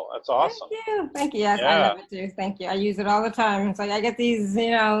colorful. That's awesome. Thank you. Yes, Yeah. I love it too. Thank you. I use it all the time. It's like I get these,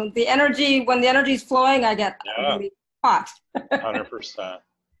 the energy, when the energy is flowing, I get really hot. 100%.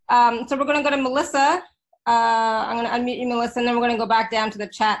 So we're going to go to Melissa. I'm going to unmute you, Melissa, and then we're going to go back down to the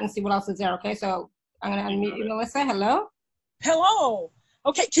chat and see what else is there. Okay, so I'm going to unmute you, Melissa. Hello. Hello.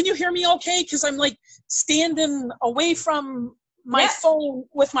 Okay, can you hear me okay? Because I'm like standing away from my phone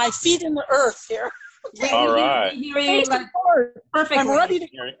with my feet in the earth here. Okay. All right. We hear you like perfectly. I'm ready to.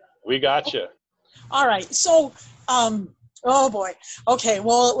 We got you. All right. So, oh boy. Okay.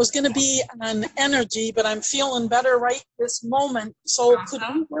 Well, it was going to be on energy, but I'm feeling better right this moment. So, could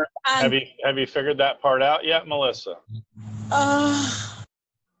we work on? Have you figured that part out yet, Melissa? I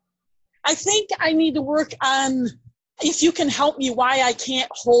think I need to work on. If you can help me, why I can't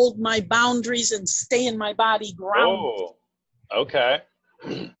hold my boundaries and stay in my body grounded. Oh, okay.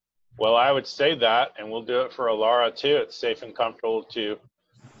 Well, I would say that, and we'll do it for Alara too. It's safe and comfortable to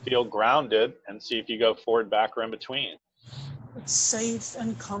feel grounded and see if you go forward, back, or in between. It's safe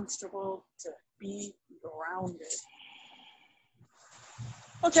and comfortable to be grounded.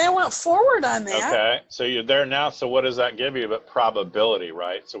 Okay, I went forward on that. Okay, so you're there now. So what does that give you but probability,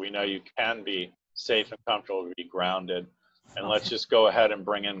 right? So we know you can be safe and comfortable to be grounded. And let's just go ahead and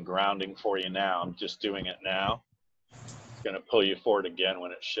bring in grounding for you now. I'm just doing it now. It's going to pull you forward again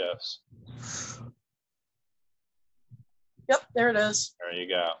when it shifts. Yep, there it is. There you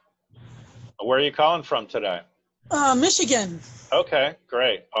go. Where are you calling from today? Michigan. Okay,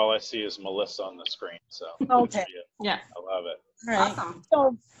 great. All I see is Melissa on the screen. So okay. Yeah. I love it. All right. Awesome.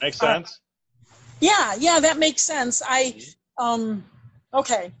 So, makes sense? Yeah, that makes sense.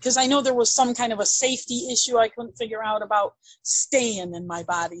 Okay, because I know there was some kind of a safety issue I couldn't figure out about staying in my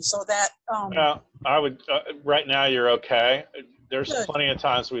body. So that. Well, I would, right now you're okay. There's Good. plenty of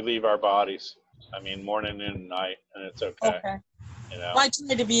times we leave our bodies. I mean, morning, noon, and night, and it's okay. Okay. Well, I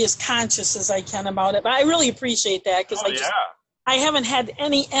try to be as conscious as I can about it, but I really appreciate that because I haven't had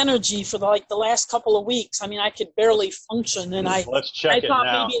any energy for the last couple of weeks. I mean, I could barely function, and let's check I thought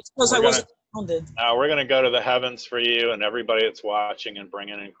it now. maybe it's because I wasn't grounded. Now we're going to go to the heavens for you and everybody that's watching and bring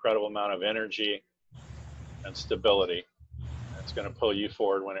in an incredible amount of energy and stability. It's going to pull you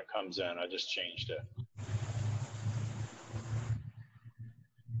forward when it comes in. I just changed it.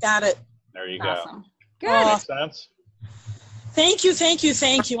 Got it. There you Awesome. go. Good. Makes sense? Thank you.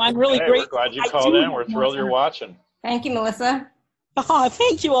 I'm really grateful. We're glad you called in. We're thrilled you're watching. Thank you, Melissa. Oh,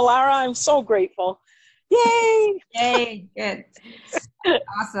 thank you, Alara. I'm so grateful. Yay! Yay. Good.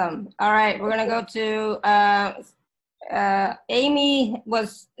 Awesome. All right. We're going to go to Amy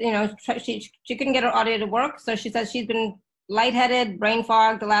was, she couldn't get her audio to work. So she said she's been lightheaded, brain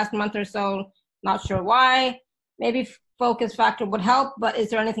fog the last month or so. Not sure why. Maybe focus factor would help, but is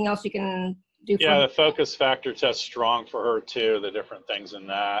there anything else you can do for her? The focus factor tests strong for her too, the different things in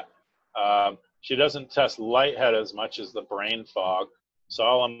that. She doesn't test lighthead as much as the brain fog. So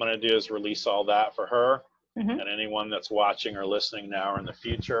all I'm going to do is release all that for her. Mm-hmm. And anyone that's watching or listening now or in the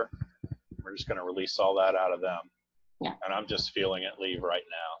future, we're just going to release all that out of them. Yeah. And I'm just feeling it leave right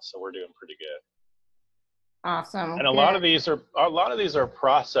now. So we're doing pretty good. Awesome. And a lot of these are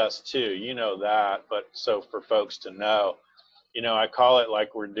processed too, you know that, but so for folks to know, you know, I call it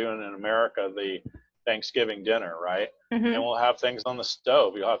like we're doing in America, the Thanksgiving dinner, right? Mm-hmm. And we'll have things on the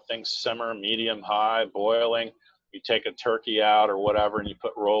stove. You'll have things simmer, medium, high, boiling. You take a turkey out or whatever, and you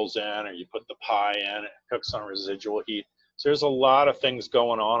put rolls in, or you put the pie in. It cooks on residual heat. So there's a lot of things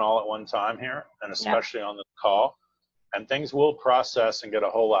going on all at one time here, and especially on the call. And things will process and get a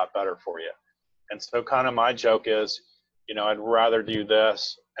whole lot better for you. And so kind of my joke is, you know, I'd rather do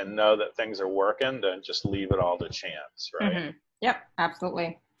this and know that things are working than just leave it all to chance, right? Mm-hmm. Yep,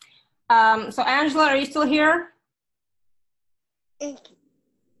 absolutely. So Angela, are you still here?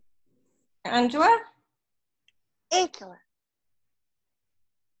 Angela? Angela.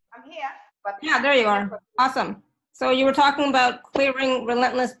 I'm here. But yeah, there you are. Awesome. So you were talking about clearing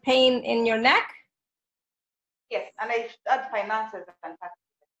relentless pain in your neck? Yes, and I add finances and taxes.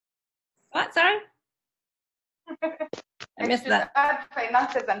 What? Sorry? I missed that. Add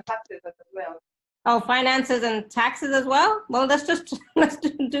finances and taxes as well. Oh, finances and taxes as well? Well, let's do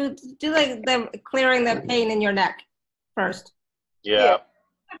the clearing the pain in your neck first. Yeah.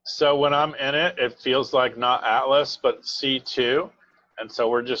 So when I'm in it, it feels like not Atlas, but C2. And so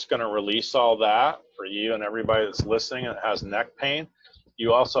we're just going to release all that for you and everybody that's listening and has neck pain.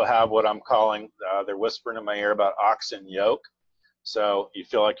 You also have what I'm calling, they're whispering in my ear about oxen yoke. So you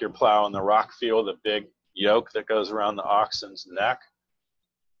feel like you're plowing the rock field, the big yoke that goes around the oxen's neck.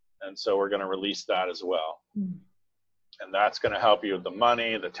 And so we're going to release that as well. Mm. And that's going to help you with the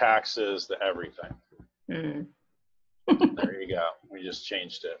money, the taxes, the everything. Mm. There you go. We just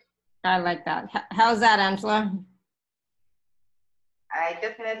changed it. I like that. How's that, Angela? I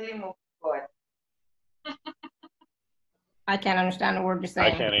definitely move forward. I can't understand a word you're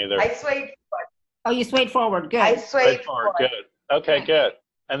saying. I can't either. I swayed forward. Oh, you swayed forward. Good. I swayed forward. Good. Okay, good.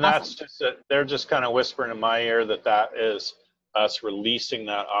 And that's Awesome. just that they're just kind of whispering in my ear that that is us releasing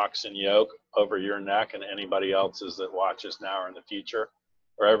that oxen yoke over your neck and anybody else's that watches now or in the future,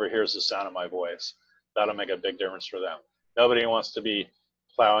 or ever hears the sound of my voice. That'll make a big difference for them. Nobody wants to be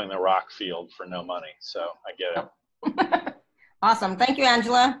plowing the rock field for no money, so I get it. Awesome. Thank you,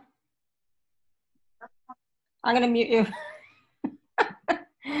 Angela. I'm going to mute you.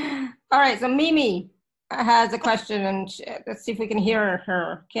 All right, so Mimi has a question, and let's see if we can hear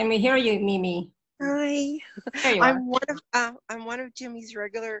her. Can we hear you, Mimi? Hi. There you are. I'm one of Jimmy's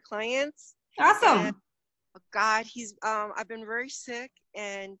regular clients. Awesome. And, God, he's I've been very sick,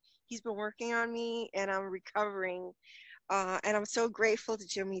 and he's been working on me, and I'm recovering. And I'm so grateful to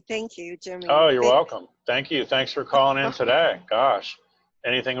Jimmy. Thank you, Jimmy. Oh, you're welcome. Thank you. Thanks for calling in today. Gosh,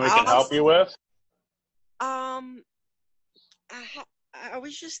 anything we can help you with? I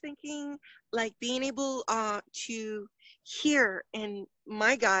was just thinking, like, being able to hear in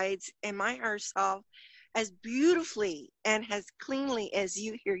my guides and my higher self as beautifully and as cleanly as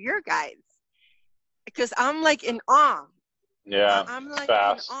you hear your guides, because I'm like in awe. Yeah, I'm like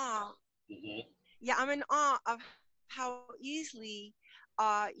fast. in awe. Mm-hmm. Yeah, I'm in awe of how easily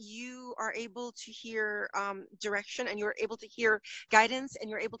you are able to hear direction, and you're able to hear guidance, and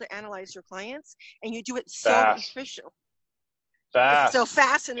you're able to analyze your clients, and you do it so efficient. Fast. So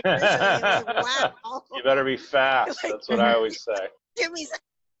fast and efficient. Like, wow. You better be fast. That's what I always say. Jimmy's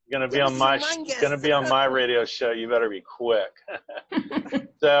gonna be on my radio show. You better be quick.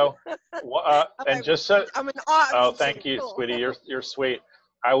 So, and just so. I'm in awe. Oh, thank you, sweetie. You're sweet.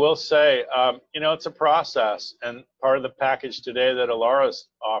 I will say, you know, it's a process, and part of the package today that Alara's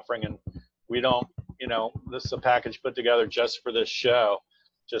offering, and we don't, you know, this is a package put together just for this show,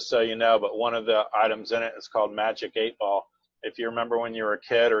 just so you know. But one of the items in it is called Magic 8-Ball. If you remember when you were a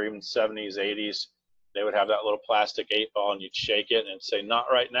kid, or even 70s, 80s, they would have that little plastic 8-ball, and you'd shake it, and it'd say, "Not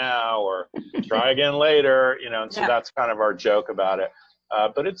right now," or "Try again later," you know. And so that's kind of our joke about it.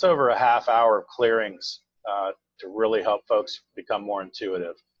 But it's over a half hour of clearings to really help folks become more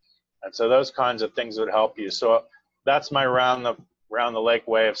intuitive. And so those kinds of things would help you. So that's my round the lake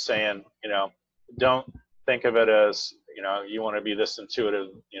way of saying, you know, don't think of it as, you know, you want to be this intuitive,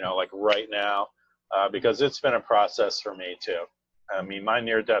 you know, like right now, because it's been a process for me too. I mean, my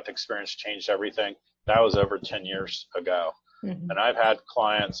near-death experience changed everything. That was over 10 years ago. Mm-hmm. And I've had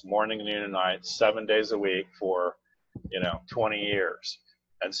clients morning, noon, and night, 7 days a week for, you know, 20 years.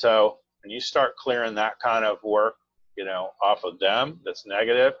 And so when you start clearing that kind of work, you know, off of them that's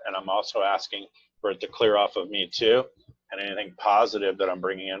negative, and I'm also asking for it to clear off of me too, and anything positive that I'm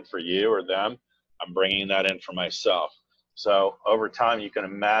bringing in for you or them, I'm bringing that in for myself. So over time, you can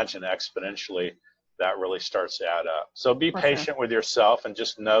imagine exponentially that really starts to add up. So be patient with yourself and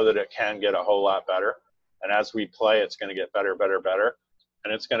just know that it can get a whole lot better. And as we play, it's going to get better, better, better.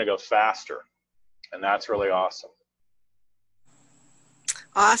 And it's going to go faster. And that's really awesome.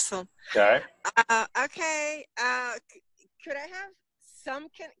 Awesome. Okay. Okay. Could I have some?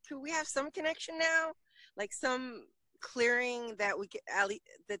 Could we have some connection now? Like some clearing that we get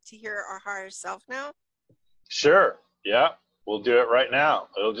that to hear our higher self now? Sure. Yeah. We'll do it right now.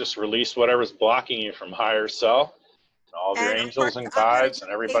 It'll just release whatever's blocking you from higher self, and all of your angels and guides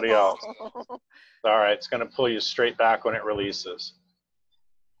and everybody else. All right. It's going to pull you straight back when it releases.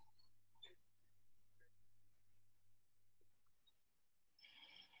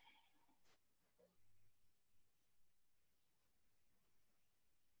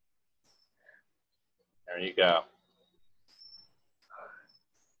 There you go.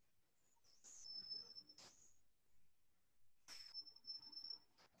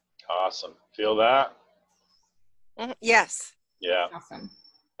 Awesome. Feel that? Yes. Yeah. Awesome.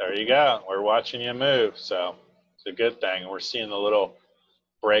 There you go. We're watching you move, so it's a good thing. We're seeing the little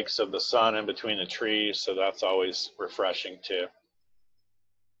breaks of the sun in between the trees, so that's always refreshing too.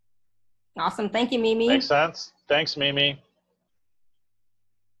 Awesome. Thank you, Mimi. Makes sense? Thanks, Mimi.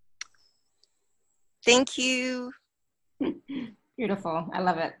 Thank you. Beautiful. I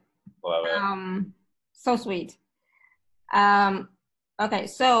love it. Love it. So sweet. Okay,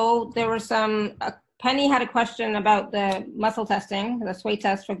 so there were some, Penny had a question about the muscle testing, the sway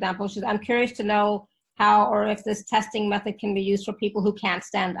test, for example. I'm curious to know how or if this testing method can be used for people who can't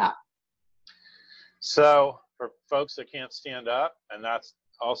stand up. So for folks that can't stand up, and that's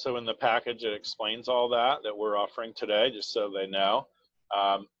also in the package, it explains all that we're offering today, just so they know.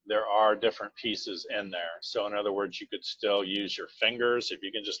 There are different pieces in there. So in other words, you could still use your fingers. If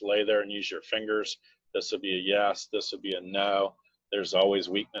you can just lay there and use your fingers, this would be a yes, this would be a no. There's always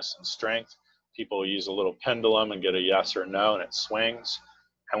weakness and strength. People use a little pendulum and get a yes or no, and it swings.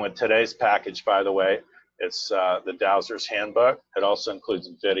 And with today's package, by the way, it's the Dowser's Handbook. It also includes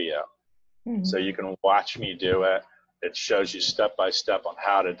video. So you can watch me do it. It shows you step by step on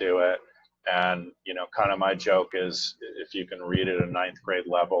how to do it. And, you know, kind of my joke is if you can read it at a 9th grade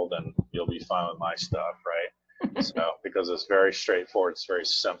level, then you'll be fine with my stuff, right? So, because it's very straightforward, it's very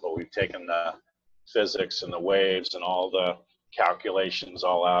simple. We've taken the physics and the waves and all the calculations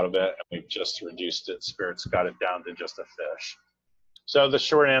all out of it, and we've just reduced it. Spirit's got it down to just a fish. So the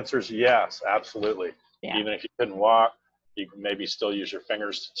short answer is yes, absolutely. Yeah. Even if you couldn't walk, you can maybe still use your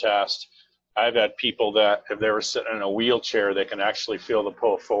fingers to test. I've had people that if they were sitting in a wheelchair, they can actually feel the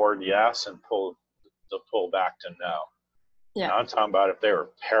pull forward, yes, and pull the pull back to no. Yeah. Now I'm talking about if they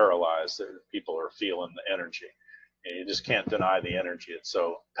were paralyzed, people are feeling the energy. And you just can't deny the energy. It's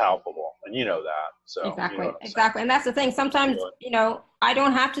so palpable, and you know that. So exactly, you know exactly, and that's the thing. Sometimes you know I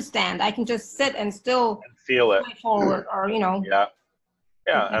don't have to stand; I can just sit and still feel it forward, or you know. Yeah.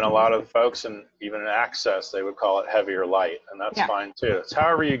 Yeah, and a lot of folks, and even in Access, they would call it heavier light, and that's fine too. It's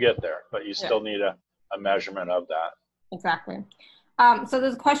however you get there, but you still need a measurement of that. Exactly. So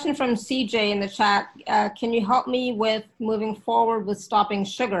there's a question from CJ in the chat. Can you help me with moving forward with stopping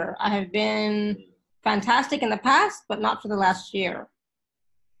sugar? I have been fantastic in the past, but not for the last year.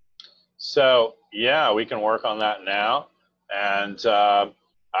 So yeah, we can work on that now. And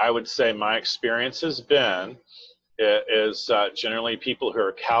I would say my experience has been generally people who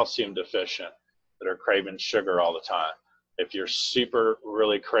are calcium deficient that are craving sugar all the time. If you're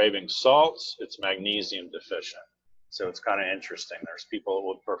really craving salts, it's magnesium deficient. So it's kind of interesting. There's people who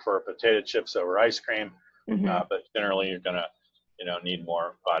would prefer potato chips over ice cream, but generally you're gonna, need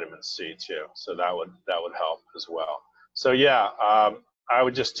more vitamin C too. So that would help as well. So yeah, I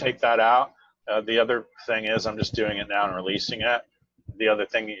would just take that out. The other thing is I'm just doing it now and releasing it. The other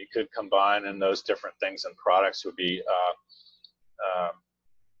thing that you could combine in those different things and products would be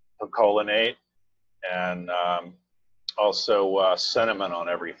picolinate and also cinnamon on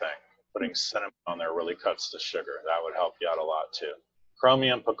everything. Putting cinnamon on there really cuts the sugar. That would help you out a lot too.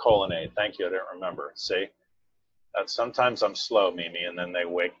 Chromium picolinate. Thank you. I didn't remember. See? Sometimes I'm slow, Mimi, and then they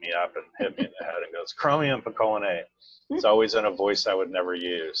wake me up and hit me in the head and goes, chromium picolinate. It's always in a voice I would never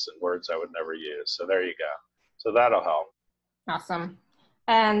use and words I would never use. So there you go. So that'll help. Awesome.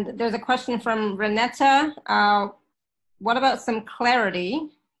 And there's a question from Renetta. What about some clarity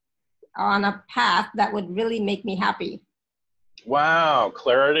on a path that would really make me happy? Wow,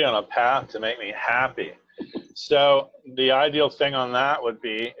 clarity on a path to make me happy. So the ideal thing on that would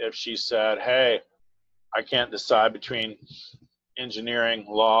be if she said, hey, I can't decide between engineering,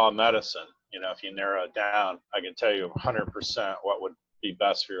 law, medicine. If you narrow it down, I can tell you 100% what would be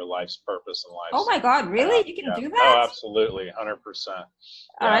best for your life's purpose and life. Oh my God, really? You can do that? Oh, absolutely, 100%.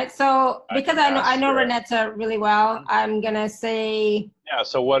 All right, so because I know Renetta really well, I'm gonna say. Yeah.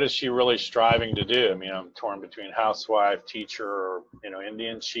 So what is she really striving to do? I mean, I'm torn between housewife, teacher, or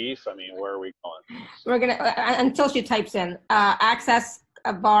Indian chief. I mean, where are we going? We're gonna until she types in access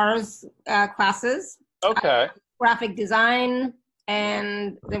bars classes. Okay. Graphic design,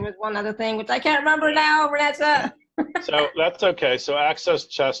 and there was one other thing which I can't remember now, Renetta. So that's okay. So access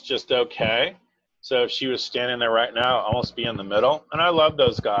chess just okay. So if she was standing there right now, almost be in the middle. And I love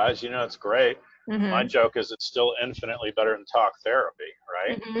those guys. It's great. Mm-hmm. My joke is it's still infinitely better than talk therapy,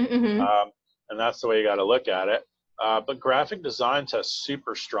 right? Mm-hmm. And that's the way you got to look at it. But graphic design test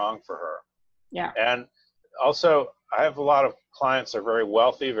super strong for her. Yeah. And also, I have a lot of clients that are very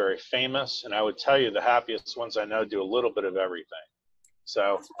wealthy, very famous, and I would tell you the happiest ones I know do a little bit of everything.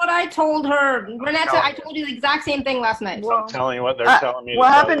 So that's what I told her, Renetta. I told you the exact same thing last night. So I'm telling you what they're telling me.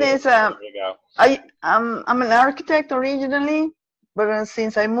 What happened is, I'm an architect originally, but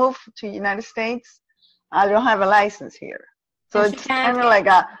since I moved to the United States, I don't have a license here. So it's kind of like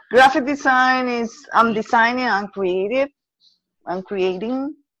a graphic design is I'm designing, I'm creative, I'm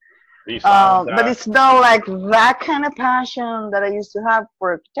creating. But it's not like that kind of passion that I used to have for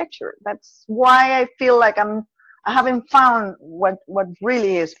architecture. That's why I feel like I haven't found what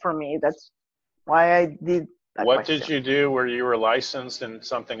really is for me. That's why I did that What question. did you do where you were licensed in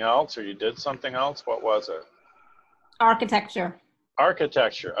something else, or you did something else? What was it? Architecture.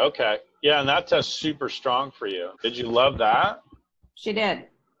 Architecture. Okay. Yeah, and that test's super strong for you. Did you love that? She did.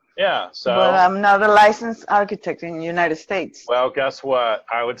 Yeah. So. But I'm not a licensed architect in the United States. Well, guess what?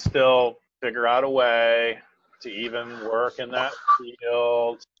 I would still figure out a way to even work in that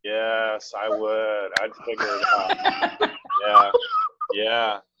field. Yes, I would. I'd figure it out.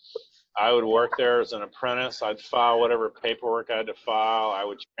 Yeah. I would work there as an apprentice. I'd file whatever paperwork I had to file. I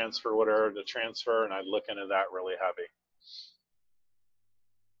would transfer whatever to transfer, and I'd look into that really heavy.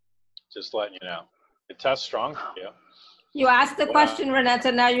 Just letting you know. It tests strong for you. You asked the question,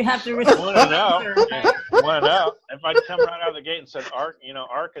 Renetta. Now you have to respond. I want to know. I want to know. If I come right out of the gate and said,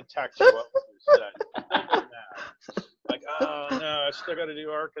 architecture, what would you say? Like, oh no, I still got to do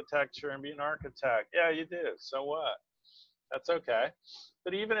architecture and be an architect. Yeah, you do. So what? That's okay.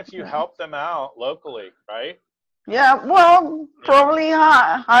 But even if you help them out locally, right? Yeah, well, probably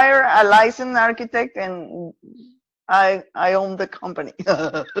hire a licensed architect, and I own the company.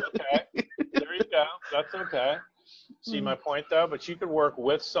 Okay, there you go. That's okay. See my point though? But you could work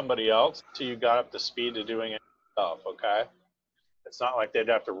with somebody else till you got up to speed to doing it yourself, okay? It's not like they'd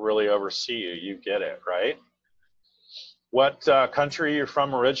have to really oversee you. You get it, right? What country are you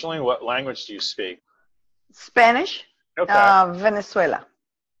from originally? What language do you speak? Spanish. Okay. Venezuela.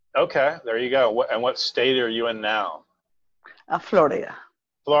 Okay, there you go. And what state are you in now? Florida.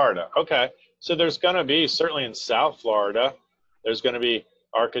 Florida. Okay. So there's going to be, certainly in South Florida, there's going to be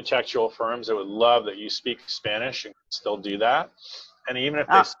architectural firms that would love that you speak Spanish and still do that. And even if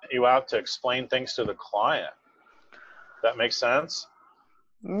they send you out to explain things to the client, that makes sense?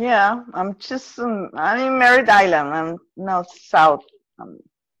 Yeah, I'm in Merritt Island. I'm not South,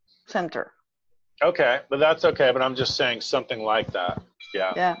 Center. Okay, but that's okay. But I'm just saying something like that.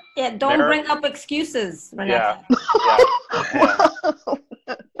 Yeah. Yeah, don't bring up excuses, Renetta. Yeah.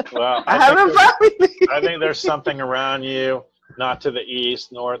 Well, I think there's something around you, not to the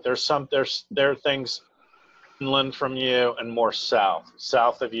east, north. There are things inland from you and more south.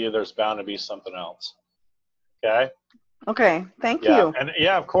 South of you, there's bound to be something else. Okay? Okay, thank you. And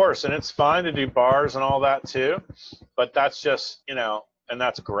yeah, of course. And it's fine to do bars and all that too. But that's just, and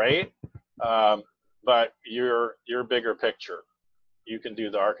that's great. But your bigger picture, you can do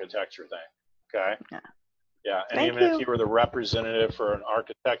the architecture thing. Okay? Yeah. And even if you were the representative for an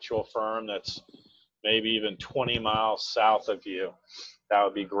architectural firm that's maybe even 20 miles south of you, that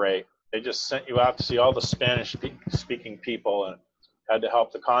would be great. They just sent you out to see all the Spanish speaking people and had to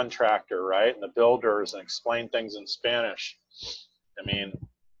help the contractor, right? And the builders and explain things in Spanish. I mean,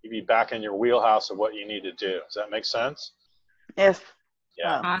 you'd be back in your wheelhouse of what you need to do. Does that make sense? Yes.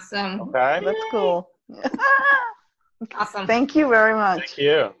 Yeah. Awesome. Okay. That's cool. Awesome. Thank you very much. Thank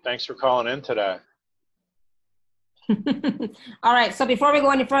you. Thanks for calling in today. All right, so before we go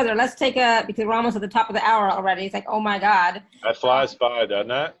any further, let's take because we're almost at the top of the hour already. It's like, oh my God. That flies by,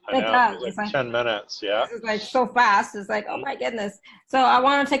 doesn't it? I know. It's like 10 minutes, yeah. This is like so fast. It's like, oh my goodness. So I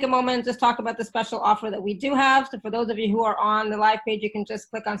want to take a moment and just talk about the special offer that we do have. So for those of you who are on the live page, you can just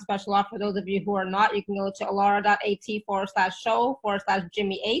click on special offer. For those of you who are not, you can go to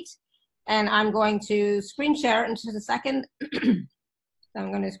alara.at/show/Jimmy8. And I'm going to screen share in just a second. So I'm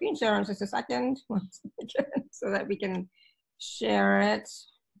going to screen share in just a second, so that we can share it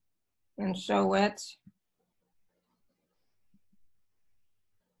and show it.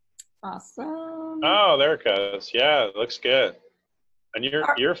 Awesome. Oh, there it goes. Yeah, it looks good. And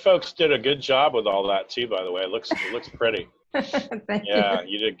your folks did a good job with all that too, by the way. It looks pretty. Thank yeah, you.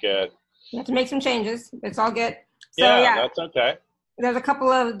 You did good. You have to make some changes. It's all good. So yeah, that's okay. There's a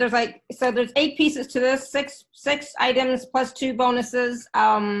couple of there's 8 pieces to this, six items plus 2 bonuses.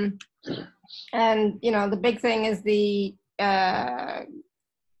 And the big thing is the My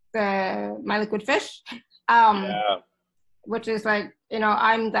Liquid Fish. Which is like,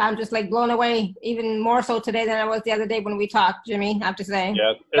 I'm just like blown away, even more so today than I was the other day when we talked, Jimmy, I have to say.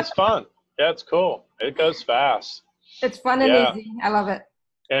 Yeah, it's fun. Yeah, it's cool. It goes fast. It's fun and easy. I love it.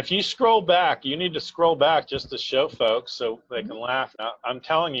 And if you scroll back, you need to scroll back just to show folks so they can laugh. Now, I'm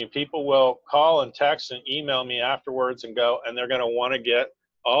telling you, people will call and text and email me afterwards and they're going to want to get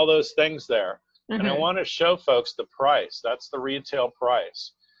all those things there. And I want to show folks the price. That's the retail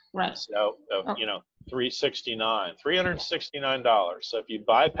price. Right. So, $369. So if you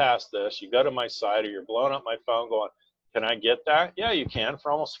bypass this, you go to my site or you're blowing up my phone going, can I get that? Yeah, you can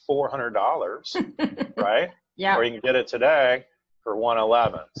for almost $400, right? Yeah. Or you can get it today for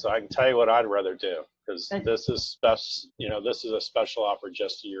 $111. So I can tell you what I'd rather do, because this is this is a special offer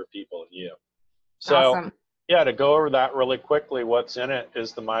just to your people and you. So awesome. Yeah, to go over that really quickly, what's in it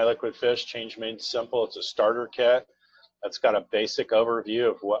is the My Liquid Fish Change Made Simple. It's a starter kit that's got a basic overview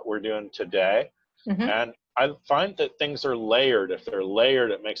of what we're doing today. And I find that things are layered. If they're layered,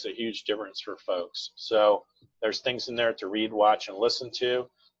 it makes a huge difference for folks. So there's things in there to read, watch, and listen to,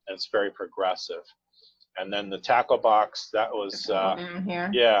 and it's very progressive. And then the tackle box, that was, down here.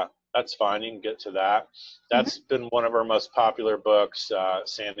 Yeah, that's fine. You can get to that. That's been one of our most popular books.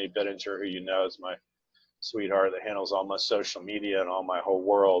 Sandy Bittinger, who you know is my sweetheart that handles all my social media and all my whole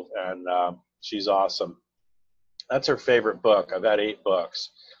world. And she's awesome. That's her favorite book. I've had 8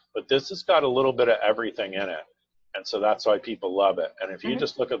 books. But this has got a little bit of everything in it. And so that's why people love it. And if you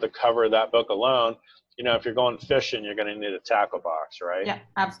just look at the cover of that book alone, if you're going fishing, you're going to need a tackle box, right? Yeah,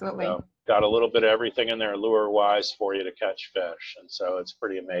 absolutely. So got a little bit of everything in there lure-wise for you to catch fish. And so it's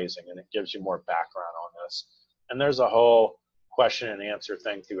pretty amazing, and it gives you more background on this. And there's a whole question and answer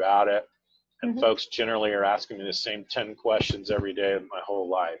thing throughout it. And folks generally are asking me the same 10 questions every day of my whole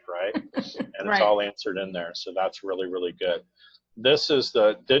life, right? And it's all answered in there. So that's really, really good. This is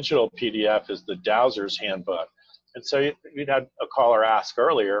the digital PDF, is the Dowser's Handbook. And so you'd had a caller ask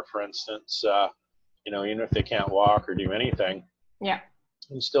earlier, for instance, even if they can't walk or do anything, you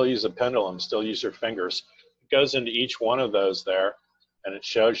can still use a pendulum, still use your fingers. It goes into each one of those there, and it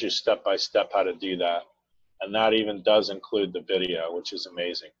shows you step by step how to do that. And that even does include the video, which is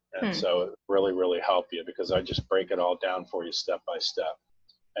amazing. And so it really, really help you, because I just break it all down for you step by step.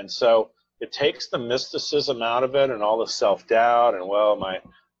 And so it takes the mysticism out of it and all the self-doubt and, well, am I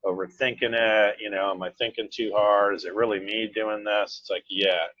overthinking it? Am I thinking too hard? Is it really me doing this? It's like,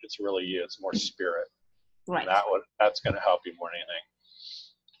 yeah, it's really you. It's more spirit. Right. That's going to help you more than anything.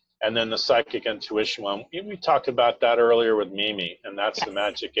 And then the psychic intuition one, we talked about that earlier with Mimi, and that's the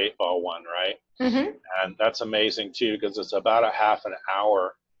magic 8-ball one, right? And that's amazing too, because it's about a half an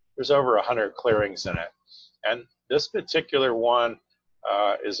hour. There's over 100 clearings in it. And this particular one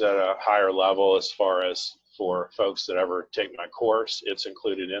is at a higher level as far as for folks that ever take my course. It's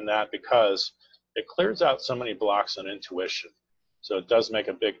included in that because it clears out so many blocks on intuition. So it does make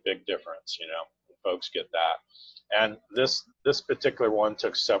a big, big difference, when folks get that. And this particular one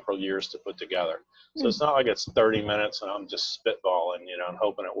took several years to put together. So it's not like it's 30 minutes and I'm just spitballing, and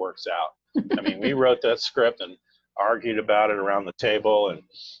hoping it works out. I mean, we wrote that script and argued about it around the table and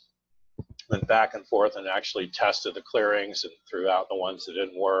went back and forth and actually tested the clearings and threw out the ones that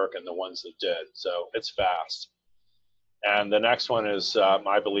didn't work and the ones that did. So it's fast. And the next one is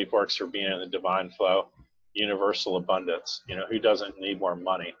My Belief Works for Being in the Divine Flow, Universal Abundance. Who doesn't need more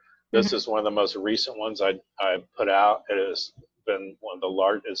money? This is one of the most recent ones I put out. It has been one of the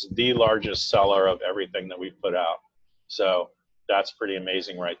largest seller of everything that we've put out. So that's pretty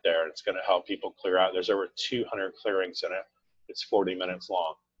amazing right there. It's going to help people clear out. There's over 200 clearings in it. It's 40 minutes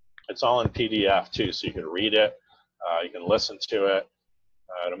long. It's all in PDF too, so you can read it, you can listen to it.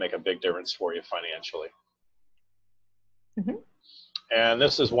 It'll make a big difference for you financially. And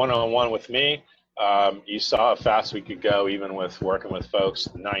this is one-on-one with me. You saw how fast we could go, even with working with folks,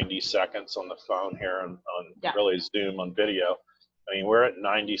 90 seconds on the phone here on really Zoom on video. I mean, we're at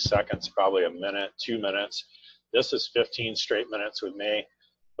 90 seconds, probably a minute, 2 minutes. This is 15 straight minutes with me.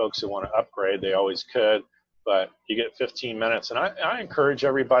 Folks who want to upgrade, they always could, but you get 15 minutes. And I encourage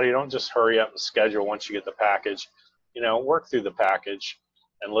everybody, don't just hurry up and schedule once you get the package. Work through the package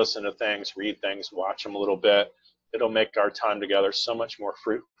and listen to things, read things, watch them a little bit. it'll make our time together so much more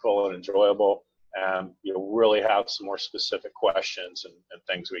fruitful and enjoyable. And you'll really have some more specific questions and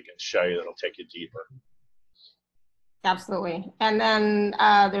things we can show you that'll take you deeper. Absolutely. And then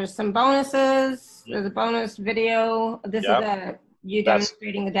there's some bonuses. There's a bonus video. This is you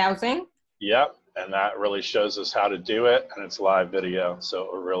demonstrating the dowsing. Yep. And that really shows us how to do it. And it's live video. So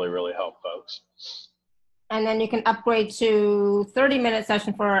it will really, really help folks. And then you can upgrade to 30-minute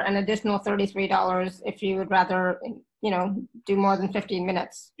session for an additional $33 if you would rather, do more than 15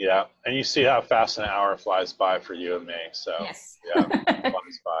 minutes. Yeah. And you see how fast an hour flies by for you and me. So yes. Yeah, it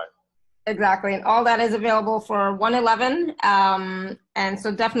flies by. Exactly. And all that is available for $111. And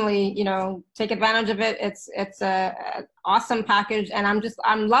so definitely, take advantage of it. It's a awesome package. And I'm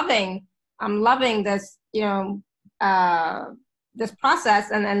loving this, this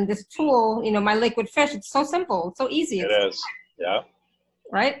process and this tool, my liquid fish. It's so simple. It's so easy. It is. Yeah.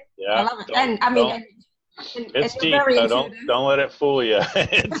 Right? Yeah. I love it. It's deep. So don't let it fool you.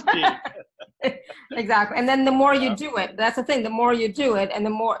 It's deep. Exactly. And then the more you do it, that's the thing. The more you do it, and the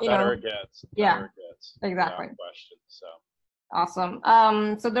more better it gets. Yeah. Exactly. No question. So awesome.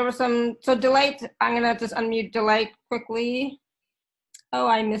 So there was so Delight. I'm gonna just unmute Delight quickly. Oh,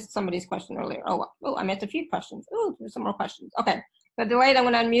 I missed somebody's question earlier. Oh, I missed a few questions. Oh, there's some more questions. Okay. So Delight, I'm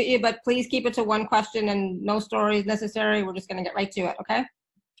gonna unmute you, but please keep it to one question and no stories necessary. We're just gonna get right to it. Okay.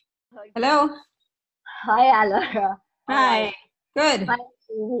 Hello. Hi, Alora. Hi. Good.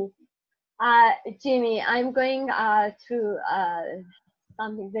 Hi, Jimmy. I'm going through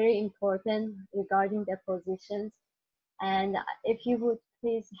something very important regarding the positions, and if you would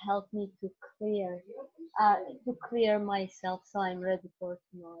please help me to clear myself so I'm ready for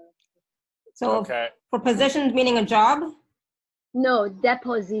tomorrow. So for positions, meaning a job? No,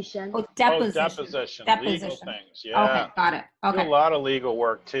 deposition. Oh, deposition. Oh, deposition. Legal things. Yeah. Okay, got it. Okay. Do a lot of legal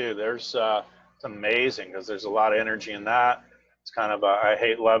work too. There's it's amazing because there's a lot of energy in that. It's kind of I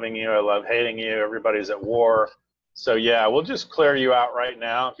hate loving you, I love hating you. Everybody's at war. So yeah, we'll just clear you out right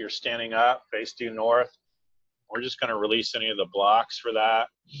now. If you're standing up, face due north, we're just going to release any of the blocks for that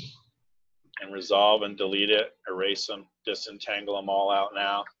and resolve and delete it, erase them, disentangle them all out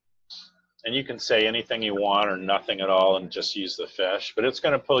now. And you can say anything you want or nothing at all and just use the fish, but it's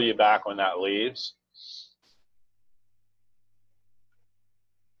going to pull you back when that leaves.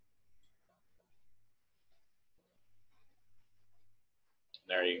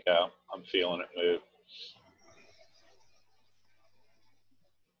 There you go. I'm feeling it move.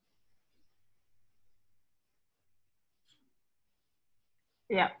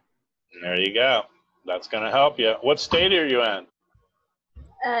 Yeah. There you go. That's going to help you. What state are you in?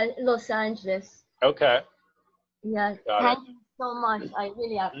 Los Angeles. Okay. Yeah. Thank you so much. I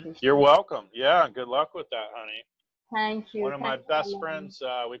really appreciate it. You're welcome. Yeah. Good luck with that, honey. Thank you. One of my best friends,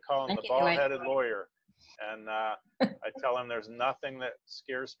 we call him the bald-headed lawyer. And I tell him there's nothing that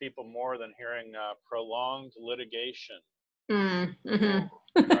scares people more than hearing prolonged litigation. Right?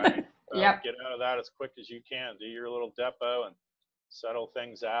 So get out of that as quick as you can. Do your little depot and settle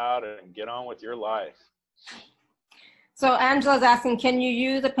things out and get on with your life. So Angela's asking, can you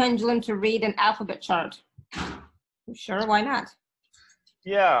use a pendulum to read an alphabet chart? Sure, why not?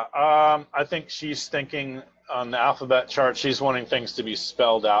 Yeah, I think she's thinking on the alphabet chart, she's wanting things to be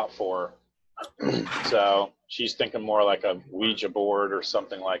spelled out for her. So she's thinking more like a Ouija board or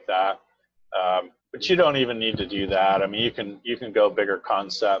something like that. But you don't even need to do that. I mean, you can go bigger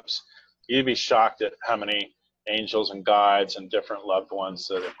concepts. You'd be shocked at how many angels and guides and different loved ones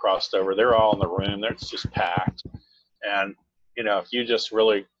that have crossed over. They're all in the room. It's just packed. And, if you just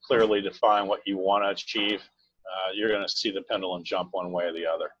really clearly define what you want to achieve, you're going to see the pendulum jump one way or the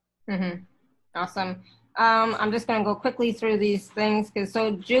other. Awesome. I'm just going to go quickly through these things.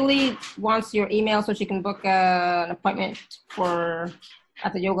 So Julie wants your email so she can book an appointment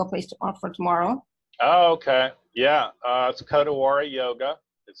at the yoga place for tomorrow. Oh, okay. Yeah. It's Kodawari Yoga.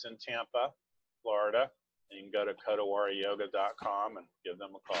 It's in Tampa, Florida. You can go to kodawariyoga.com and give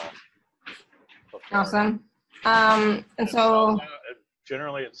them a call. Awesome. And so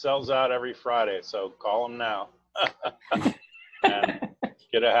generally it sells out every Friday, so call them now. And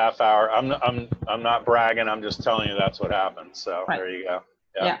get a half hour. I'm not bragging, I'm just telling you that's what happened. So There you go.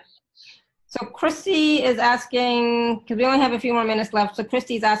 Yeah. So Christy is asking, because we only have a few more minutes left, so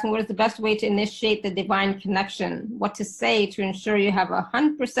Christy's asking, what is the best way to initiate the divine connection? What to say to ensure you have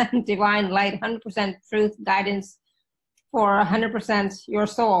 100% divine light, 100% truth, guidance for 100% your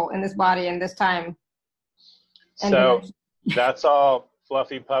soul in this body in this time? So that's all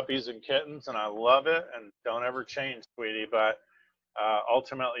fluffy puppies and kittens, and I love it, and don't ever change, sweetie, but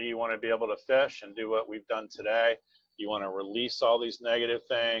ultimately you want to be able to fish and do what we've done today. You want to release all these negative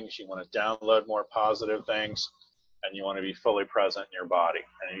things. You want to download more positive things. and you want to be fully present in your body.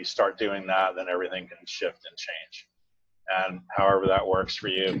 And if you start doing that, then everything can shift and change. And however that works for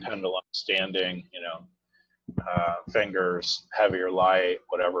you, pendulum, standing, you know, fingers, heavy or light,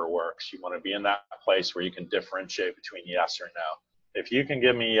 whatever works. You want to be in that place where you can differentiate between yes or no. If you can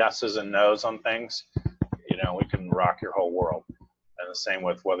give me yeses and nos on things, you know, we can rock your whole world. And the same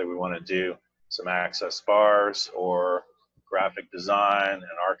with whether we want to do some access bars or graphic design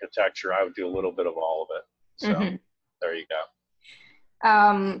and architecture. I would do a little bit of all of it. So there you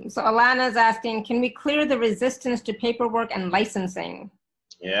go. So Alana's asking, can we clear the resistance to paperwork and licensing?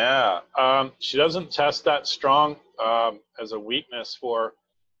 Yeah, she doesn't test that strong as a weakness for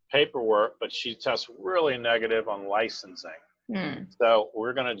paperwork, but she tests really negative on licensing. So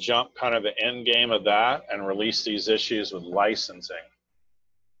we're going to jump kind of the end game of that and release these issues with licensing.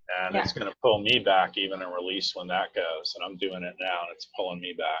 And it's going to pull me back even and release when that goes. And I'm doing it now, and it's pulling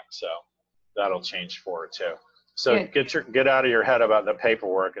me back. So that'll change for her too. So get out of your head about the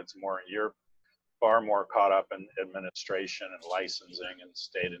paperwork. It's more, you're far more caught up in administration and licensing and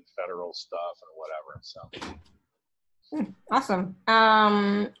state and federal stuff and whatever. So awesome.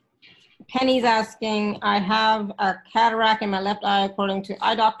 Penny's asking, I have a cataract in my left eye. According to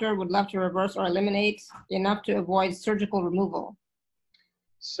eye doctor, would love to reverse or eliminate enough to avoid surgical removal.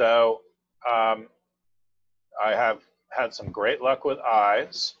 So I have had some great luck with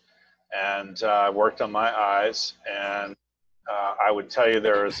eyes, and I worked on my eyes, and I would tell you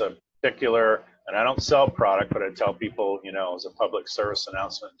there is a particular, and I don't sell product, but I tell people, you know, as a public service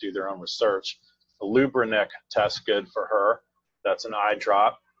announcement, do their own research. The Lubrinic tests good for her. That's an eye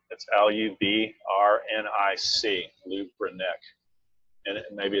drop. It's Lubrnic, Lubrinic. And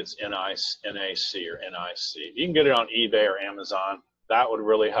maybe it's NAC or NIC. You can get it on eBay or Amazon. That would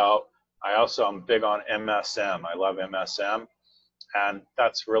really help. I also am big on MSM. I love MSM. And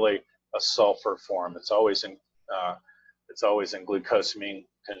that's really a sulfur form. It's always in glucosamine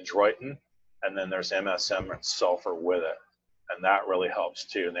chondroitin, and then there's MSM and sulfur with it, and that really helps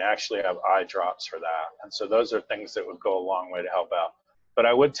too. And they actually have eye drops for that. And so those are things that would go a long way to help out. But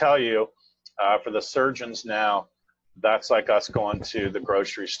I would tell you, for the surgeons now, that's like us going to the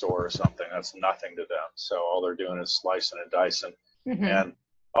grocery store or something. That's nothing to them. So all they're doing is slicing and dicing. And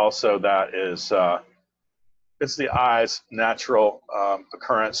also that is, it's the eye's natural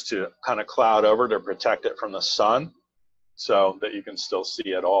occurrence to kind of cloud over to protect it from the sun so that you can still see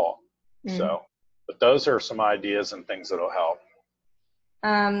it all. So, but those are some ideas and things that'll help.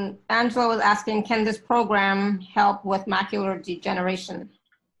 Angela was asking, can this program help with macular degeneration?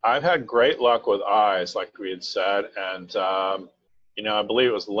 I've had great luck with eyes, like we had said. And, you know, I believe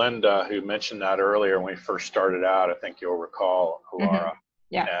it was Linda who mentioned that earlier when we first started out. I think you'll recall, Laura.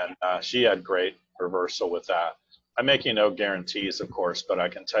 And she had great reversal with that. I'm making no guarantees, of course, but I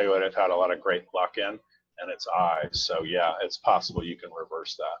can tell you what I've had a lot of great luck in, and it's eyes. So yeah, it's possible you can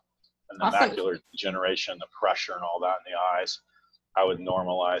reverse that. And the macular degeneration, the pressure and all that in the eyes, I would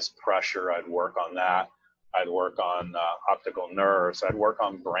normalize pressure. I'd work on that. I'd work on optical nerves. I'd work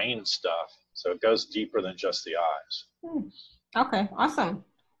on brain stuff. So it goes deeper than just the eyes. Okay, awesome.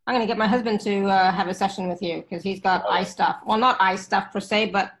 I'm going to get my husband to have a session with you because he's got eye stuff. Well, not eye stuff per se,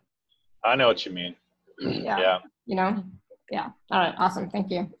 but. I know what you mean. Yeah. You know? Yeah. All right. Awesome. Thank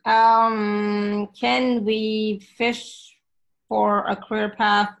you. Can we fish for a career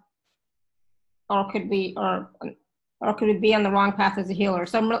path, or could we, or could we be on the wrong path as a healer?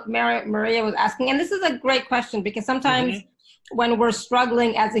 So Maria was asking, and this is a great question because sometimes when we're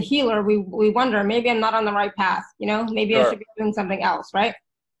struggling as a healer, we wonder, maybe I'm not on the right path. You know, maybe I should be doing something else, right?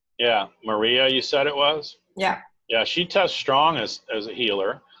 Yeah. Maria, you said it was? Yeah. Yeah. She tests strong as a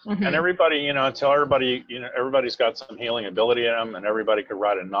healer. And everybody, you know, tell everybody, you know, everybody's got some healing ability in them, and everybody could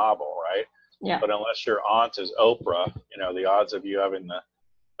write a novel, right? Yeah. But unless your aunt is Oprah, you know, the odds of you having the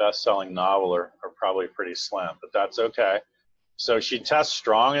best-selling novel are probably pretty slim, but that's okay. So she tests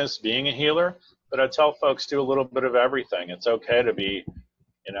strong as being a healer, but I tell folks do a little bit of everything. It's okay to be,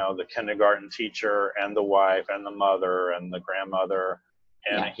 you know, the kindergarten teacher and the wife and the mother and the grandmother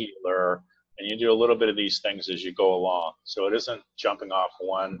and a healer. And you do a little bit of these things as you go along. So it isn't jumping off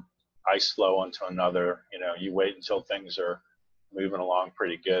one ice floe onto another. You know, you wait until things are moving along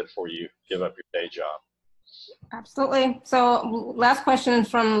pretty good before you give up your day job. Absolutely. So last question is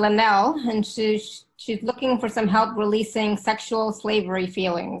from Linnell, and she's looking for some help releasing sexual slavery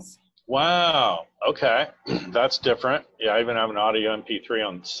feelings. Wow. Okay. That's different. Yeah, I even have an audio MP3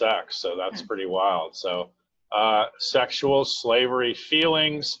 on sex, so that's pretty wild. So sexual slavery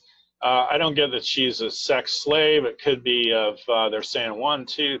feelings. I don't get that she's a sex slave. It could be of, they're saying 1,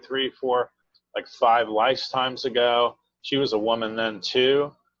 2, 3, 4, like 5 lifetimes ago. She was a woman then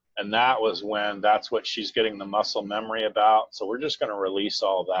too. And that's what she's getting the muscle memory about. So we're just going to release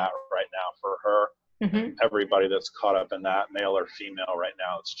all that right now for her. Everybody that's caught up in that, male or female right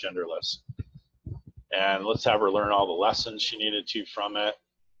now, it's genderless. And let's have her learn all the lessons she needed to from it,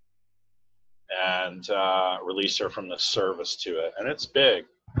 and release her from the service to it. And it's big,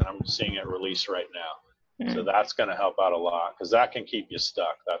 and I'm seeing it release right now. So that's going to help out a lot, because that can keep you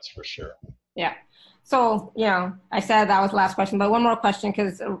stuck, that's for sure. Yeah. So, you know, I said that was the last question, but one more question,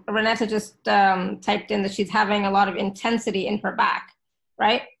 because Renetta just typed in that she's having a lot of intensity in her back,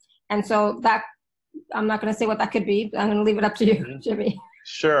 right? And so that, I'm not going to say what that could be, but I'm going to leave it up to you, Jimmy.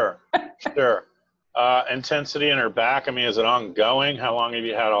 Sure, sure. Intensity in her back, I mean, is it ongoing? How long have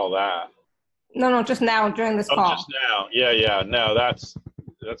you had all that? No, just now during this call. Just now. Yeah. No, that's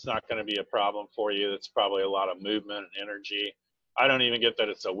not going to be a problem for you. It's probably a lot of movement and energy. I don't even get that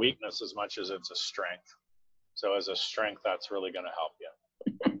it's a weakness as much as it's a strength. So as a strength, that's really going to help you.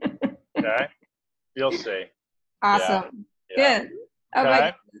 Okay? You'll see. Awesome. Yeah. Good.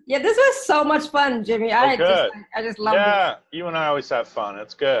 Okay. Yeah, this was so much fun, Jimmy. I just love it. Yeah, you and I always have fun.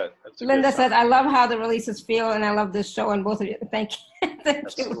 It's good. Linda said, I love how the releases feel, and I love this show, and both of you. Thank you.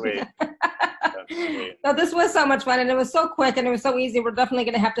 That's sweet. That's sweet. No, this was so much fun, and it was so quick, and it was so easy. We're definitely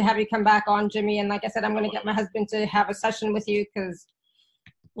going to have you come back on, Jimmy. And like I said, I'm going to get my husband to have a session with you, because,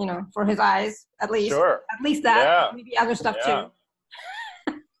 you know, for his eyes, at least. Sure. At least that. Yeah. Maybe other stuff, too.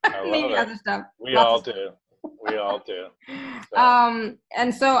 Maybe other stuff. We all do. We all do. So.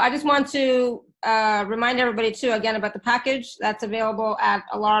 And so I just want to remind everybody too, again, about the package that's available at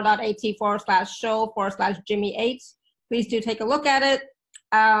alara.at/show/Jimmy8. Please do take a look at it.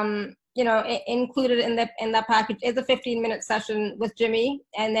 You know, included in that package is a 15-minute session with Jimmy,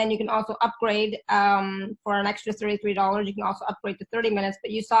 and then you can also upgrade for an extra $33. You can also upgrade to 30 minutes, but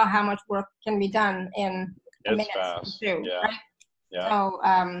you saw how much work can be done in a minute too, right? Yeah. So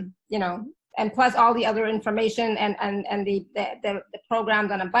you know. And plus all the other information and the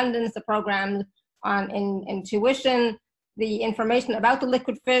programs on abundance, the programs on intuition, the information about the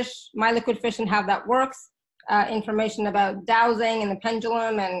liquid fish, my liquid fish and how that works, information about dowsing and the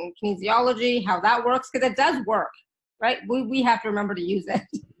pendulum and kinesiology, how that works, because it does work, right? We have to remember to use it.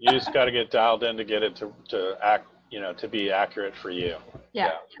 You just got to get dialed in to get it to act, you know, to be accurate for you.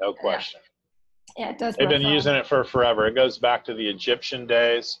 Yeah. No question. Yeah, it does. They've been using it for forever. It goes back to the Egyptian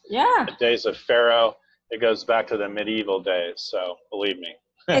days. Yeah. The days of Pharaoh. It goes back to the medieval days. So believe me,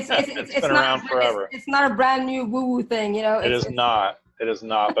 it's been around forever. It's not a brand new woo-woo thing, you know. It is not. It is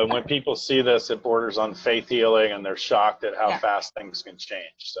not. But when people see this, it borders on faith healing, and they're shocked at how fast things can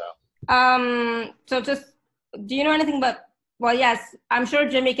change. So. So just, do you know anything about? Well, yes, I'm sure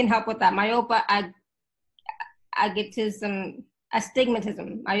Jimmy can help with that. Myopia,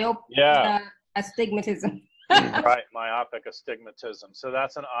 astigmatism. Astigmatism. Right, myopic astigmatism. So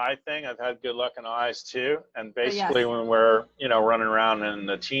that's an eye thing. I've had good luck in eyes too. And basically when we're, you know, running around in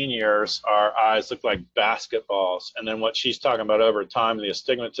the teen years, our eyes look like basketballs. And then what she's talking about over time, the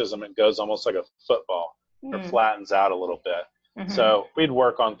astigmatism, it goes almost like a football. It flattens out a little bit. So we'd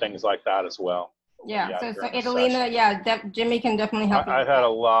work on things like that as well. Yeah, so Idelina, Jimmy can definitely help you. I've had a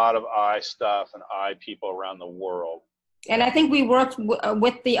lot of eye stuff and eye people around the world. And I think we worked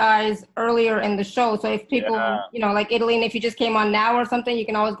with the eyes earlier in the show. So if people, you know, like Idelina, if you just came on now or something, you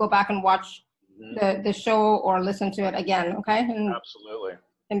can always go back and watch the show or listen to it again, okay? And, absolutely.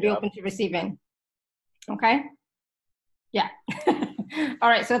 And be open to receiving, okay? Yeah. All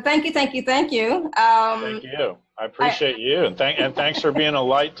right, so thank you. Thank you. I appreciate you, and thanks for being a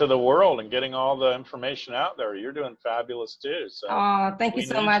light to the world and getting all the information out there. You're doing fabulous too. So thank you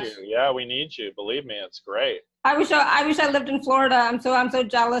so much. Yeah, we need you. Believe me, it's great. I wish I lived in Florida. I'm so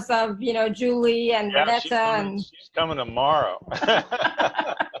jealous of, you know, Julie and Renetta. She's coming tomorrow.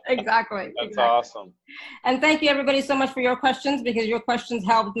 Exactly. That's awesome. And thank you everybody so much for your questions, because your questions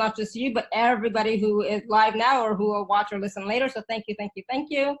helped not just you, but everybody who is live now or who will watch or listen later. So thank you.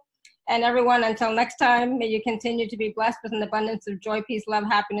 And everyone, until next time, may you continue to be blessed with an abundance of joy, peace, love,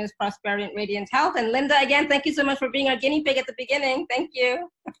 happiness, prosperity, and radiant health. And Linda, again, thank you so much for being our guinea pig at the beginning. Thank you.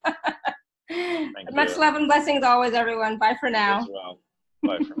 Much love and blessings always, everyone. Bye for now.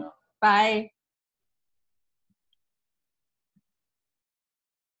 Bye for now. Bye.